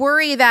I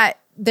worry that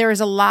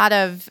there's a lot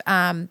of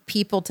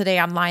people today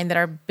online that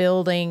are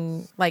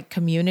building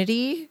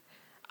community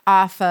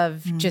off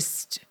of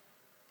just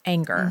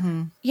anger.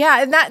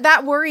 Yeah, and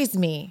that worries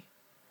me.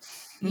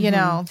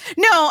 No,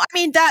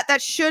 that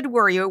should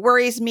worry you. It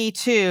worries me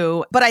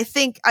too. But I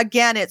think,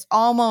 again, it's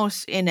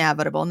almost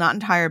inevitable, not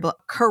entirely, but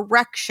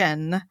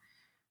correction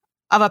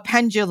of a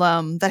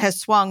pendulum that has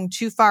swung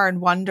too far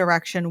in one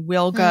direction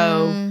will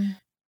go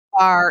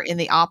far in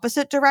the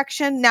opposite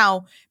direction.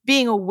 Now,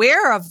 being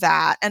aware of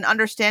that and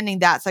understanding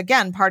that's,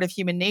 again, part of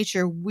human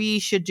nature, we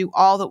should do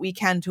all that we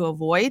can to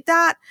avoid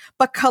that.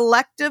 But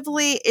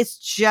collectively, it's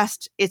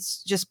just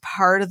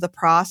part of the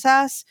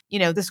process.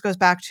 This goes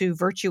back to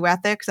virtue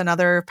ethics,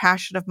 another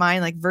passion of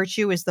mine.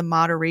 Virtue is the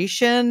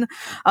moderation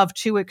of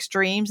two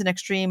extremes, an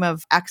extreme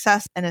of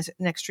excess and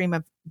an extreme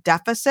of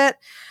deficit.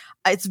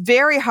 It's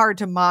very hard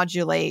to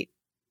modulate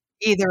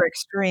either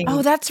extreme.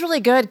 Oh, that's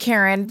really good,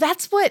 Karen.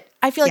 That's what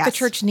I feel like the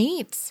church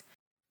needs.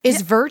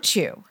 is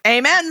virtue.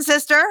 Amen,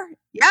 sister.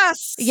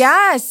 Yes.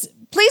 Yes.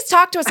 Please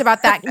talk to us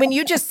about that. When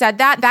you just said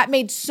that, that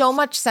made so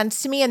much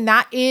sense to me. And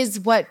that is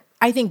what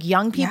I think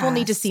young people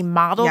need to see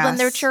modeled in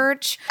their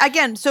church.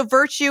 Again, so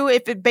virtue,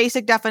 if a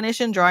basic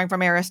definition, drawing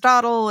from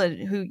Aristotle,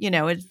 who,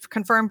 is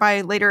confirmed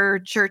by later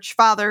church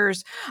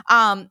fathers,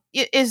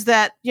 is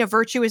that,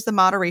 virtue is the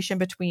moderation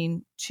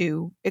between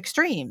two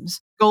extremes.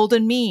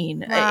 Golden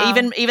mean. Wow.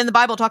 Even the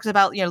Bible talks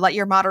about, let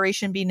your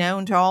moderation be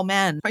known to all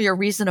men, or your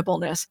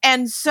reasonableness.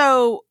 And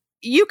so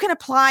you can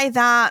apply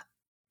that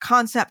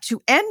concept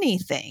to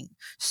anything.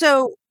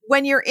 So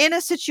when you're in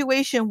a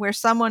situation where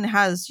someone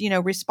has,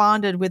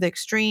 responded with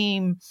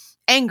extreme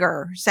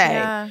anger,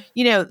 say,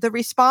 the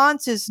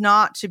response is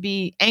not to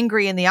be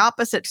angry in the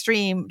opposite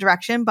extreme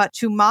direction, but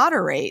to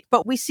moderate.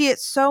 But we see it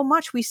so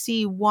much. We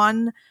see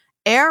one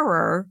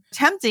error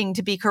attempting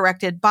to be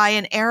corrected by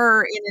an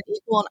error in an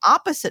equal and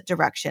opposite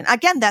direction.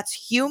 Again, that's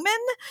human,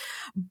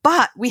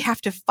 but we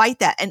have to fight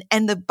that.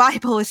 And the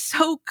Bible is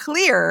so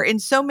clear in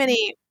so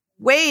many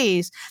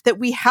ways that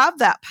we have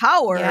that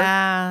power,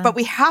 but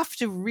we have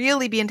to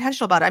really be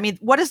intentional about it. I mean,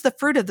 what is the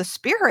fruit of the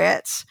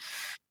Spirit?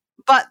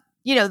 But,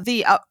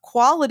 the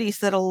qualities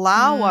that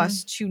allow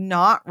us to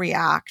not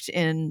react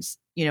in,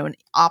 an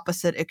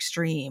opposite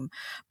extreme.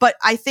 But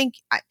I thank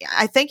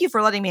you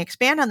for letting me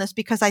expand on this,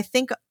 because I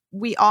think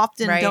we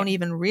often don't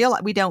even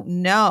realize, we don't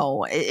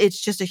know.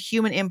 It's just a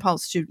human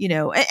impulse to,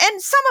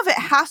 and some of it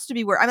has to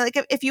be where,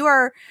 if you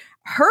are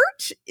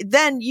hurt,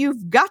 then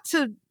you've got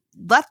to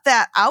let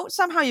that out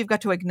somehow. You've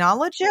got to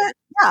acknowledge it.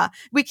 Yeah.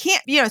 We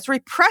can't, it's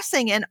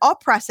repressing and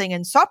oppressing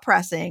and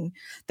suppressing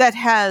that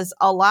has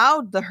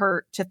allowed the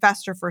hurt to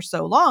fester for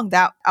so long.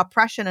 That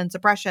oppression and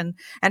suppression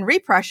and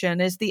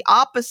repression is the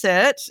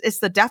opposite. It's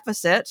the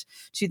deficit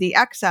to the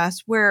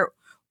excess, where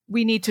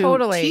we need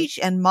to teach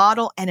and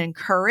model and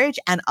encourage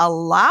and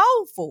allow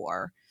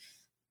for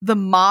the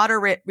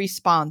moderate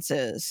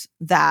responses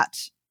that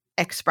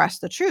express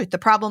the truth.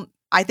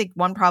 I think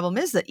one problem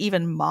is that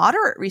even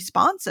moderate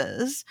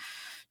responses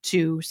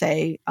to,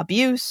 say,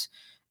 abuse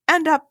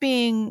end up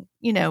being,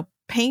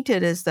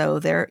 painted as though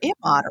they're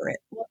immoderate.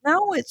 Well,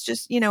 no, it's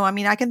just,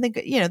 I can think,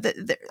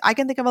 I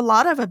can think of a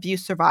lot of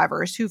abuse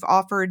survivors who've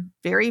offered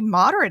very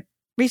moderate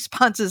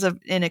responses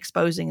in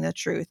exposing the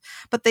truth,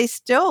 but they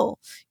still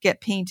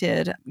get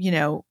painted,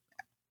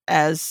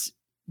 as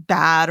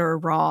bad or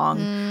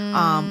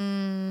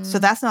wrong. So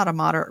that's not a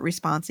moderate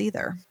response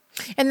either.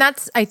 And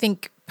that's, I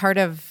think,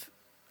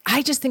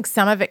 I just think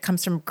some of it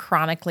comes from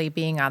chronically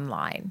being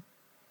online,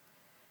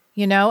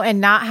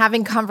 and not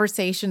having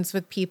conversations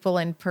with people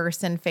in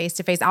person, face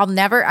to face.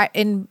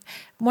 In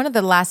one of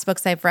the last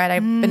books I've read,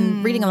 I've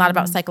been reading a lot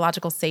about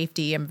psychological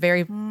safety. I'm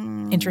very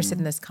interested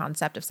in this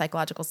concept of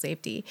psychological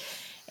safety.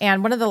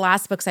 And one of the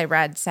last books I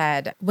read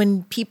said,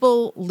 when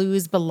people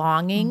lose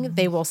belonging,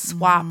 they will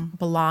swap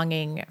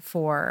belonging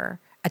for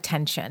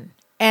attention.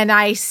 And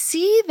I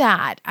see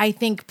that, I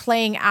think,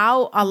 playing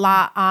out a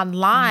lot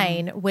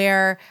online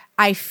where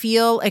I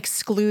feel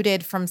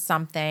excluded from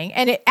something.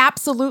 And it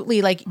absolutely,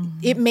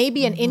 it may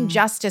be an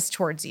injustice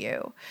towards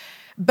you.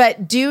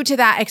 But due to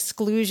that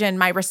exclusion,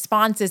 my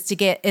response is to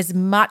get as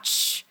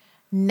much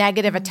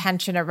negative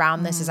attention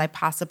around this as I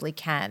possibly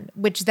can,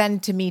 which then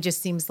to me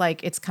just seems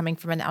like it's coming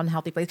from an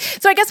unhealthy place.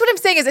 So I guess what I'm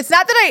saying is, it's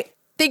not that I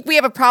think we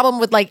have a problem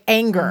with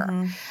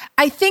anger.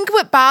 I think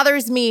what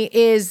bothers me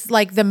is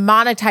the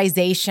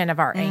monetization of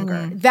our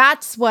anger.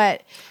 That's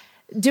what,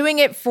 doing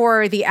it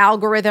for the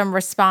algorithm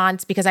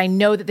response, because I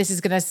know that this is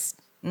going to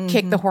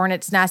kick the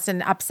hornet's nest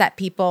and upset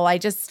people.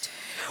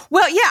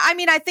 Well, yeah,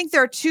 I think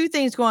there are two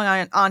things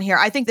going on here.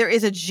 I think there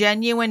is a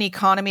genuine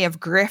economy of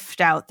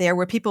grift out there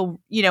where people,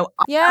 are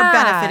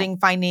benefiting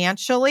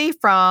financially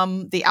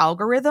from the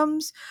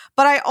algorithms.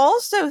 But I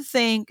also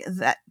think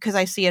that, because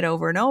I see it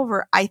over and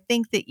over, I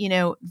think that,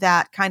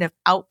 that kind of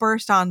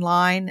outburst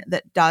online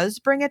that does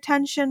bring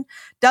attention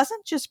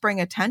doesn't just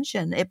bring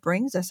attention, it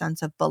brings a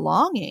sense of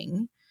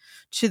belonging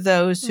to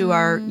those who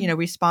are,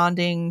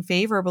 responding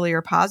favorably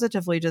or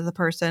positively to the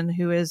person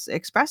who is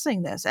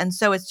expressing this. And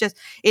so it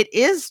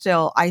is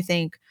still, I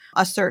think,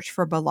 a search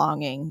for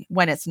belonging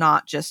when it's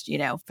not just,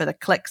 for the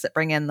clicks that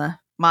bring in the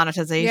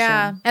monetization.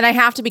 Yeah. And I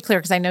have to be clear,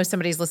 because I know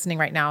somebody's listening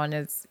right now and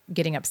is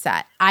getting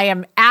upset. I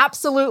am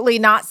absolutely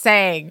not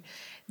saying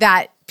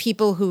that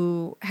people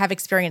who have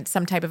experienced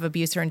some type of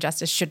abuse or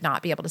injustice should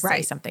not be able to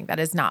say something. That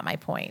is not my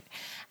point.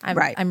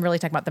 I'm really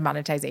talking about the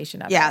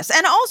monetization of it. Yes.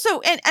 And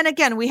also, and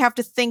again, we have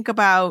to think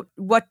about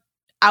what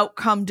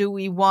outcome do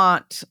we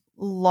want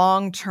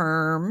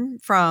long-term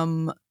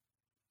from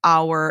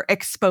our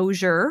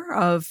exposure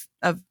of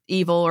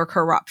evil or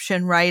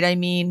corruption, right?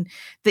 The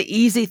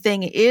easy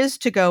thing is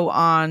to go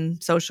on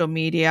social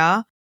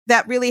media.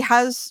 That really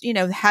has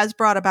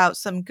brought about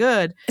some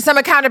good. Some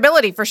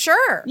accountability, for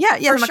sure. Yeah,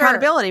 some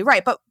accountability,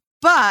 right.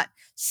 But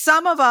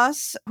some of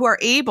us who are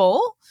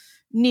able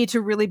need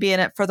to really be in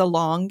it for the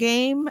long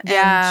game.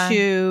 Yeah. And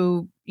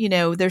to,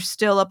 there's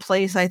still a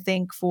place, I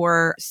think,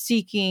 for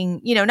seeking,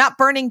 not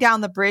burning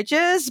down the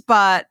bridges,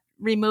 but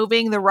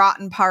removing the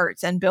rotten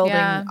parts and building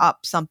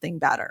up something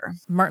better.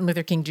 Martin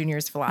Luther King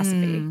Jr.'s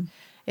philosophy.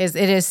 it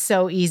is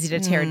so easy to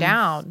tear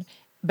down,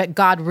 but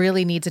God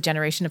really needs a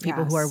generation of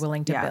people who are Yes.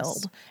 willing to Yes.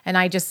 build. And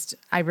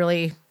I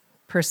really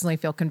personally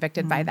feel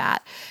convicted by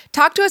that.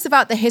 Talk to us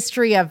about the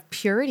history of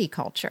purity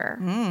culture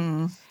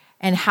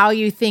and how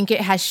you think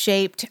it has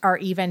shaped our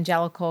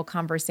evangelical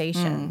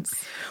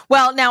conversations.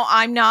 Well, now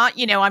I'm not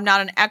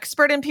an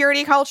expert in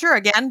purity culture.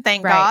 Again,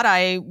 thank Right. God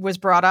I was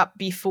brought up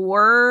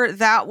before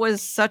that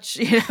was such,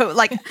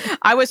 like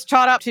I was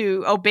taught up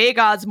to obey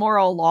God's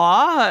moral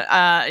law,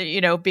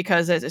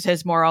 because it's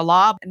his moral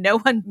law. No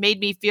one made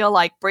me feel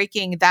like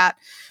breaking that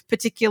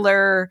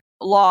particular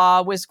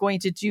law was going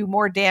to do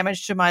more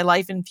damage to my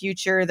life and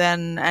future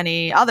than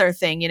any other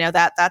thing.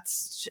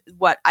 That's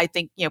what I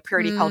think,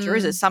 purity culture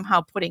is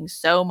somehow putting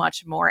so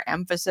much more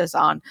emphasis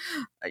on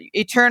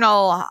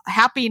eternal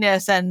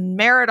happiness and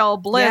marital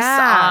bliss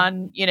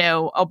on,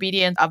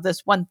 obedience of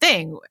this one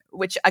thing,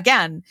 which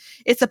again,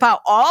 it's about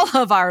all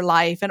of our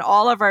life and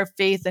all of our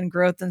faith and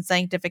growth and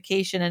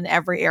sanctification in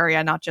every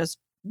area, not just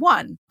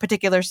one.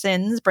 Particular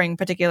sins bring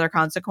particular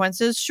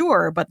consequences,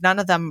 sure, but none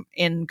of them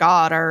in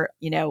God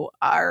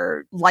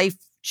are life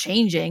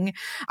changing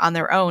on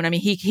their own. I mean,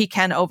 he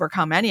can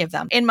overcome any of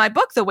them. In my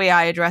book, the way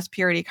I address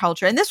purity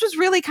culture, and this was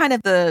really kind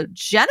of the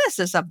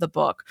genesis of the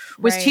book,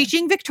 was Right.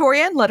 teaching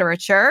Victorian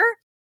literature,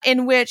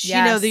 in which,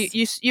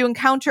 you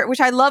encounter, which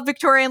I love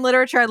Victorian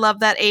literature. I love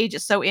that age.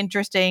 It's so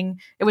interesting.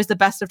 It was the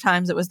best of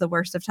times. It was the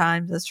worst of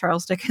times, as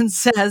Charles Dickens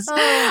says.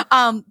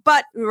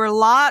 But there were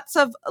lots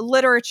of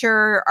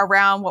literature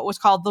around what was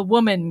called the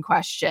woman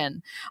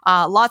question.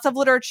 Lots of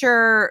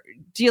literature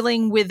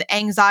dealing with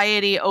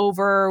anxiety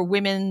over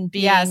women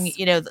being,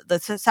 the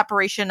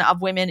separation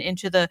of women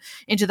into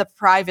the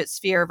private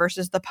sphere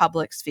versus the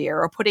public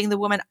sphere, or putting the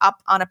woman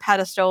up on a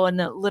pedestal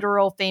in a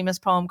literal famous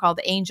poem called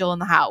The Angel in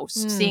the House,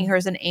 seeing her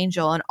as an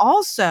angel. And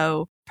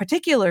also,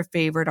 particular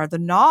favorite are the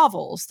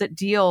novels that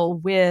deal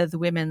with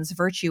women's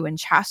virtue and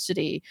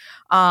chastity,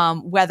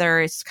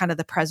 whether it's kind of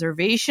the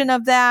preservation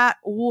of that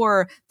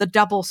or the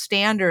double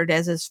standard,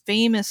 as is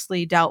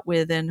famously dealt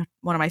with in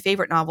one of my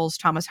favorite novels,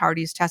 Thomas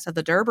Hardy's Tess of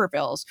the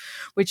D'Urbervilles,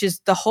 which is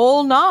the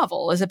whole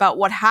novel is about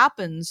what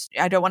happens.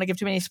 I don't want to give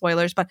too many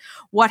spoilers, but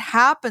what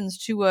happens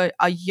to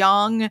a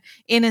young,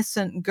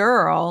 innocent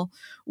girl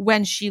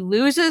when she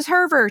loses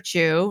her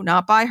virtue,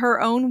 not by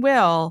her own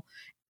will,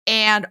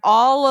 and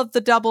all of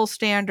the double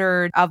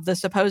standard of the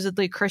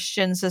supposedly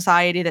Christian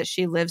society that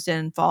she lives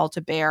in fall to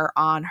bear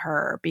on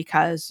her,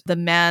 because the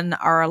men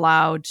are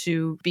allowed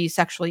to be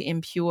sexually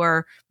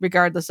impure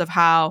regardless of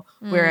how,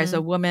 whereas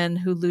a woman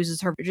who loses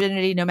her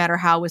virginity, no matter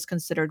how, is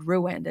considered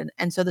ruined.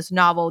 And so this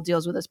novel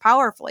deals with this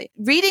powerfully.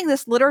 Reading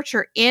this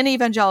literature in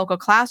evangelical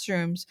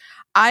classrooms,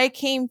 I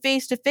came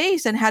face to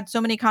face and had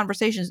so many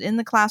conversations in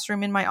the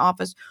classroom, in my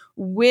office,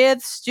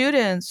 with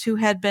students who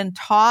had been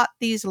taught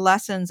these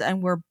lessons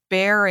and were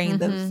bearing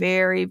the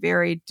very,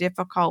 very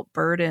difficult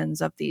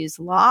burdens of these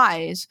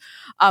lies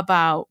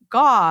about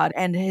God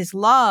and his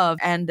love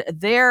and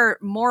their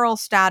moral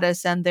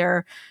status and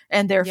their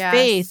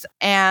faith.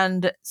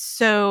 And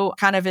so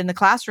kind of in the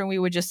classroom, we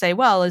would just say,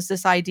 well, is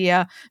this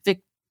idea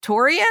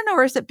Victorian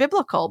or is it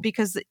biblical?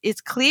 Because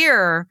it's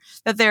clear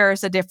that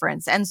there's a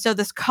difference. And so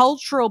this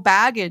cultural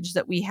baggage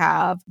that we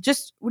have,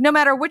 just no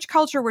matter which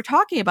culture we're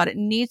talking about, it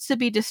needs to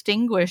be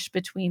distinguished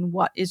between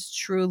what is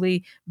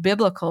truly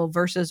biblical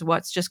versus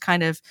what's just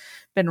kind of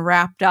been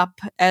wrapped up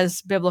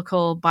as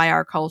biblical by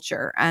our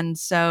culture. And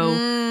so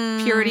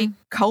purity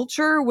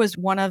culture was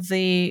one of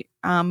the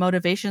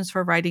motivations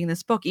for writing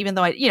this book, even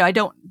though I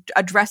don't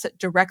address it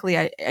directly.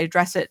 I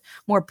address it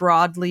more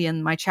broadly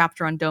in my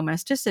chapter on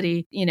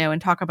domesticity,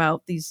 and talk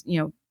about these,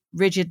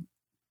 rigid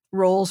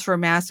roles for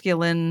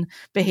masculine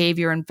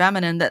behavior and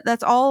feminine.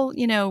 That's all,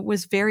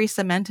 was very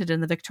cemented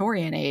in the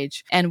Victorian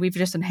age. And we've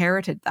just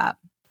inherited that.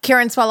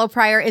 Karen Swallow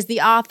Prior is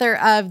the author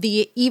of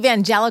The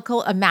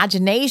Evangelical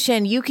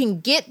Imagination. You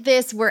can get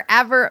this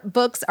wherever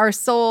books are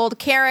sold.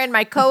 Karen,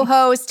 my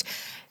co-host,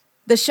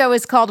 the show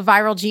is called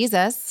Viral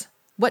Jesus.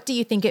 What do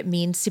you think it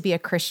means to be a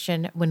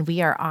Christian when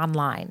we are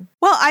online?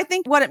 Well, I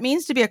think what it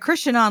means to be a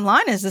Christian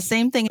online is the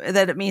same thing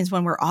that it means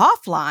when we're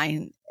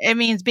offline. It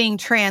means being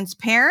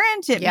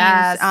transparent. It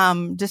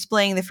means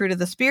displaying the fruit of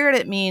the Spirit.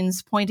 It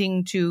means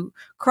pointing to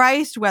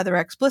Christ, whether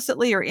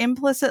explicitly or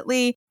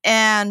implicitly.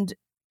 And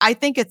I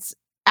think it's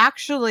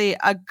actually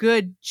a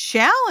good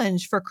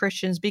challenge for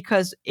Christians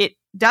because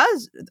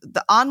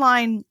the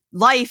online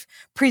life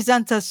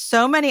presents us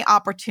so many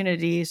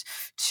opportunities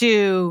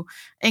to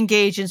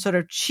engage in sort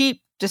of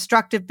cheap,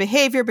 destructive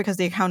behavior because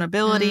the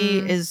accountability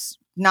is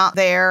not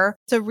there.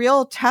 It's a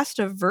real test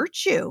of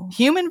virtue,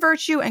 human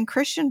virtue and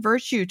Christian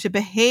virtue, to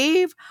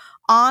behave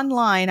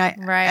online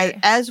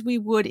as we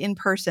would in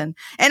person.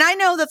 And I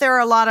know that there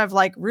are a lot of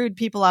rude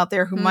people out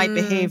there who might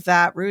behave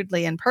that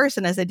rudely in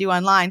person as they do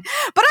online.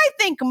 But I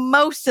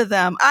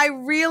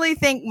really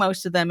think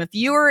most of them, if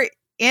you're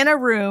in a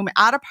room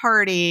at a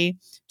party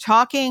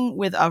talking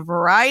with a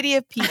variety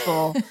of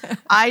people,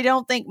 I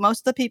don't think most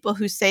of the people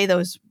who say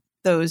those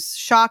those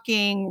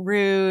shocking,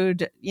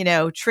 rude,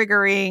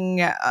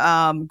 triggering,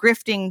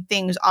 grifting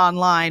things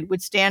online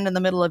would stand in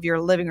the middle of your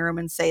living room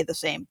and say the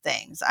same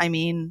things. I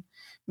mean,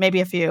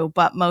 maybe a few,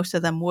 but most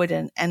of them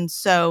wouldn't. And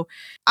so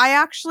I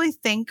actually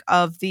think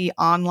of the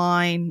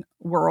online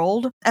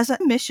world as a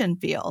mission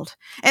field.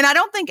 And I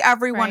don't think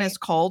everyone is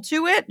called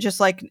to it, just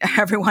like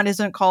everyone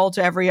isn't called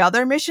to every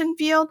other mission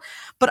field.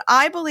 But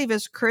I believe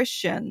as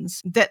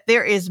Christians that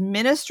there is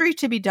ministry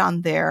to be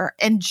done there,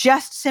 and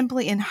just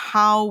simply in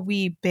how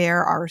we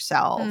bear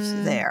ourselves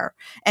there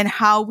and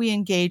how we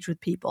engage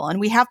with people. And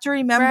we have to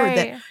remember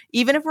that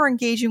even if we're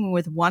engaging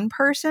with one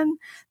person,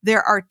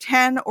 there are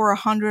 10 or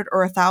 100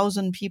 or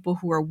 1,000 people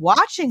who are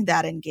watching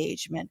that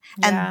engagement.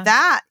 And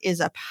that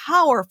is a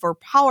powerful,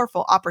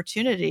 powerful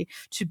opportunity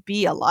to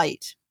be a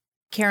light.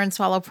 Karen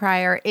Swallow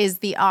Prior is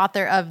the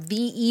author of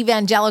The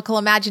Evangelical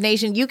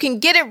Imagination. You can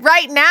get it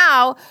right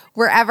now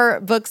wherever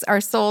books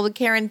are sold.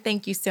 Karen,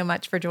 thank you so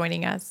much for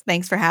joining us.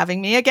 Thanks for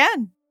having me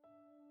again.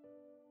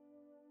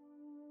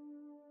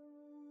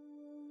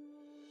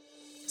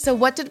 So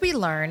what did we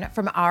learn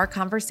from our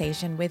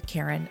conversation with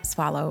Karen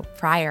Swallow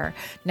Prior?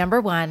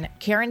 Number one,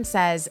 Karen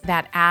says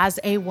that as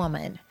a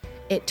woman,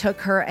 it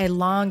took her a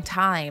long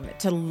time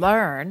to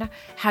learn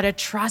how to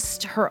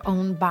trust her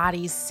own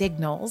body's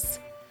signals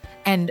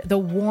and the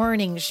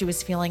warning she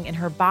was feeling in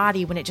her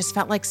body when it just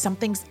felt like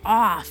something's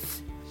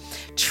off.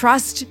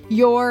 Trust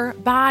your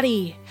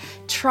body.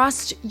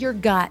 Trust your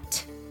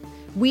gut.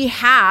 We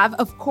have,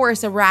 of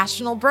course, a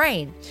rational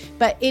brain,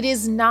 but it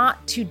is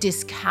not to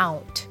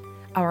discount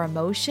our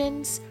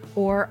emotions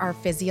or our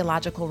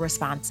physiological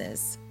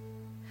responses.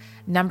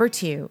 Number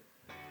two,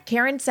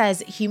 Karen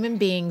says human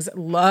beings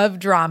love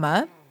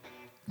drama,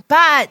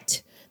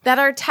 but that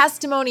our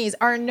testimonies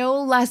are no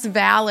less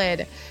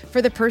valid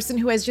for the person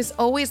who has just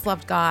always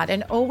loved God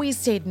and always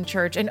stayed in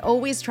church and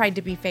always tried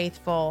to be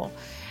faithful.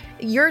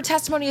 Your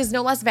testimony is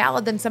no less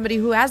valid than somebody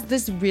who has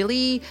this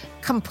really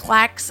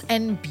complex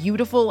and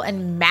beautiful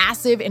and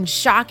massive and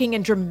shocking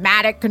and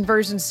dramatic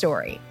conversion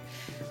story.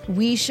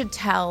 We should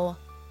tell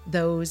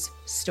those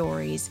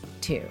stories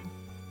too.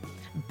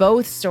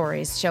 Both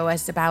stories show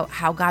us about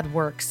how God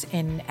works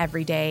in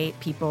everyday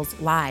people's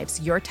lives.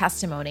 Your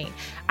testimony,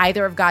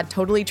 either of God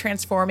totally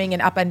transforming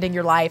and upending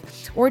your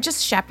life or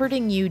just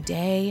shepherding you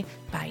day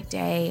by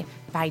day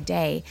by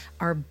day,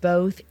 are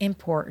both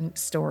important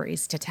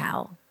stories to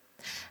tell.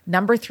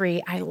 Number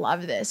three, I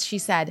love this. She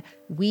said,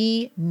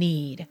 we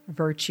need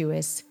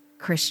virtuous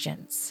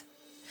Christians.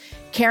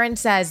 Karen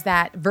says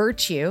that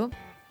virtue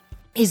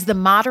is the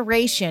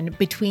moderation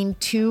between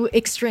two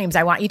extremes.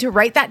 I want you to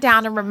write that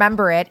down and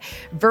remember it.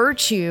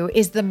 Virtue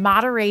is the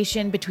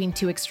moderation between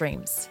two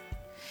extremes.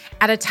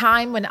 At a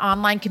time when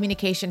online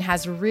communication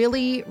has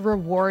really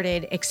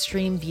rewarded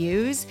extreme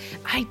views,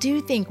 I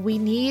do think we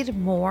need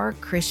more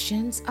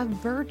Christians of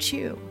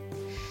virtue.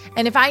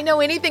 And if I know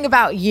anything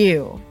about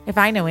you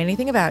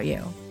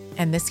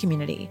and this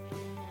community,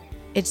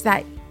 it's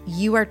that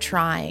you are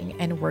trying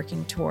and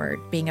working toward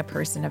being a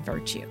person of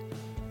virtue.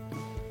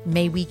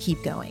 May we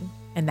keep going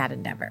in that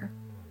endeavor.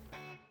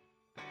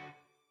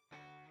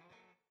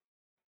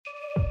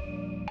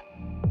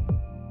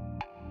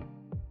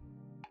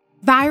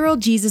 Viral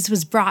Jesus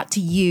was brought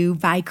to you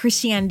by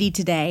Christianity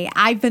Today.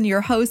 I've been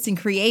your host and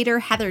creator,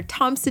 Heather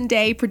Thompson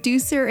Day,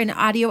 producer and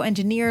audio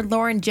engineer,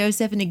 Lauren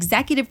Joseph, and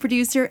executive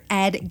producer,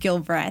 Ed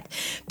Gilbreth.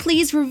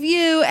 Please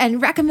review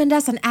and recommend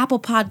us on Apple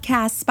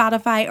Podcasts,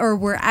 Spotify, or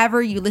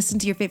wherever you listen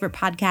to your favorite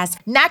podcasts.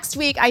 Next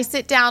week, I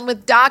sit down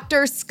with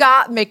Dr.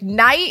 Scott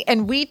McKnight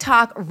and we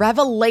talk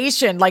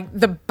Revelation, like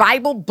the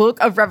Bible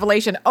book of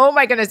Revelation. Oh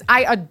my goodness,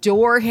 I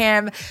adore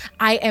him.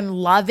 I am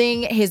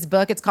loving his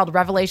book. It's called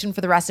Revelation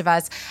for the Rest of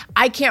Us.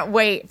 I can't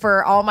wait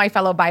for all my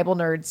fellow Bible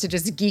nerds to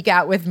just geek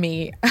out with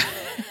me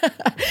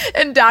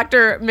and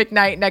Dr.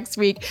 McKnight next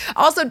week.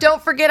 Also,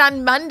 don't forget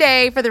on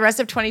Monday for the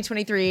rest of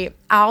 2023,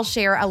 I'll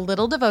share a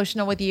little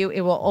devotional with you.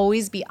 It will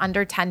always be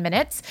under 10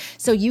 minutes,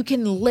 so you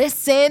can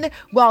listen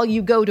while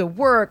you go to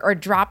work or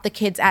drop the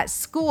kids at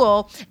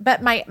school.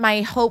 But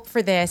my hope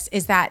for this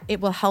is that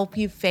it will help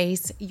you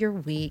face your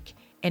week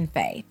in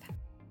faith.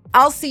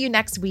 I'll see you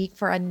next week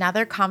for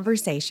another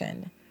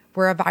conversation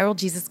where a Viral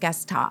Jesus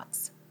guest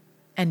talks.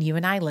 And you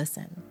and I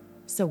listen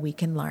so we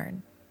can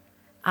learn.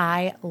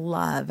 I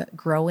love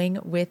growing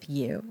with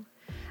you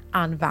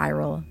on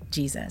Viral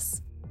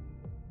Jesus.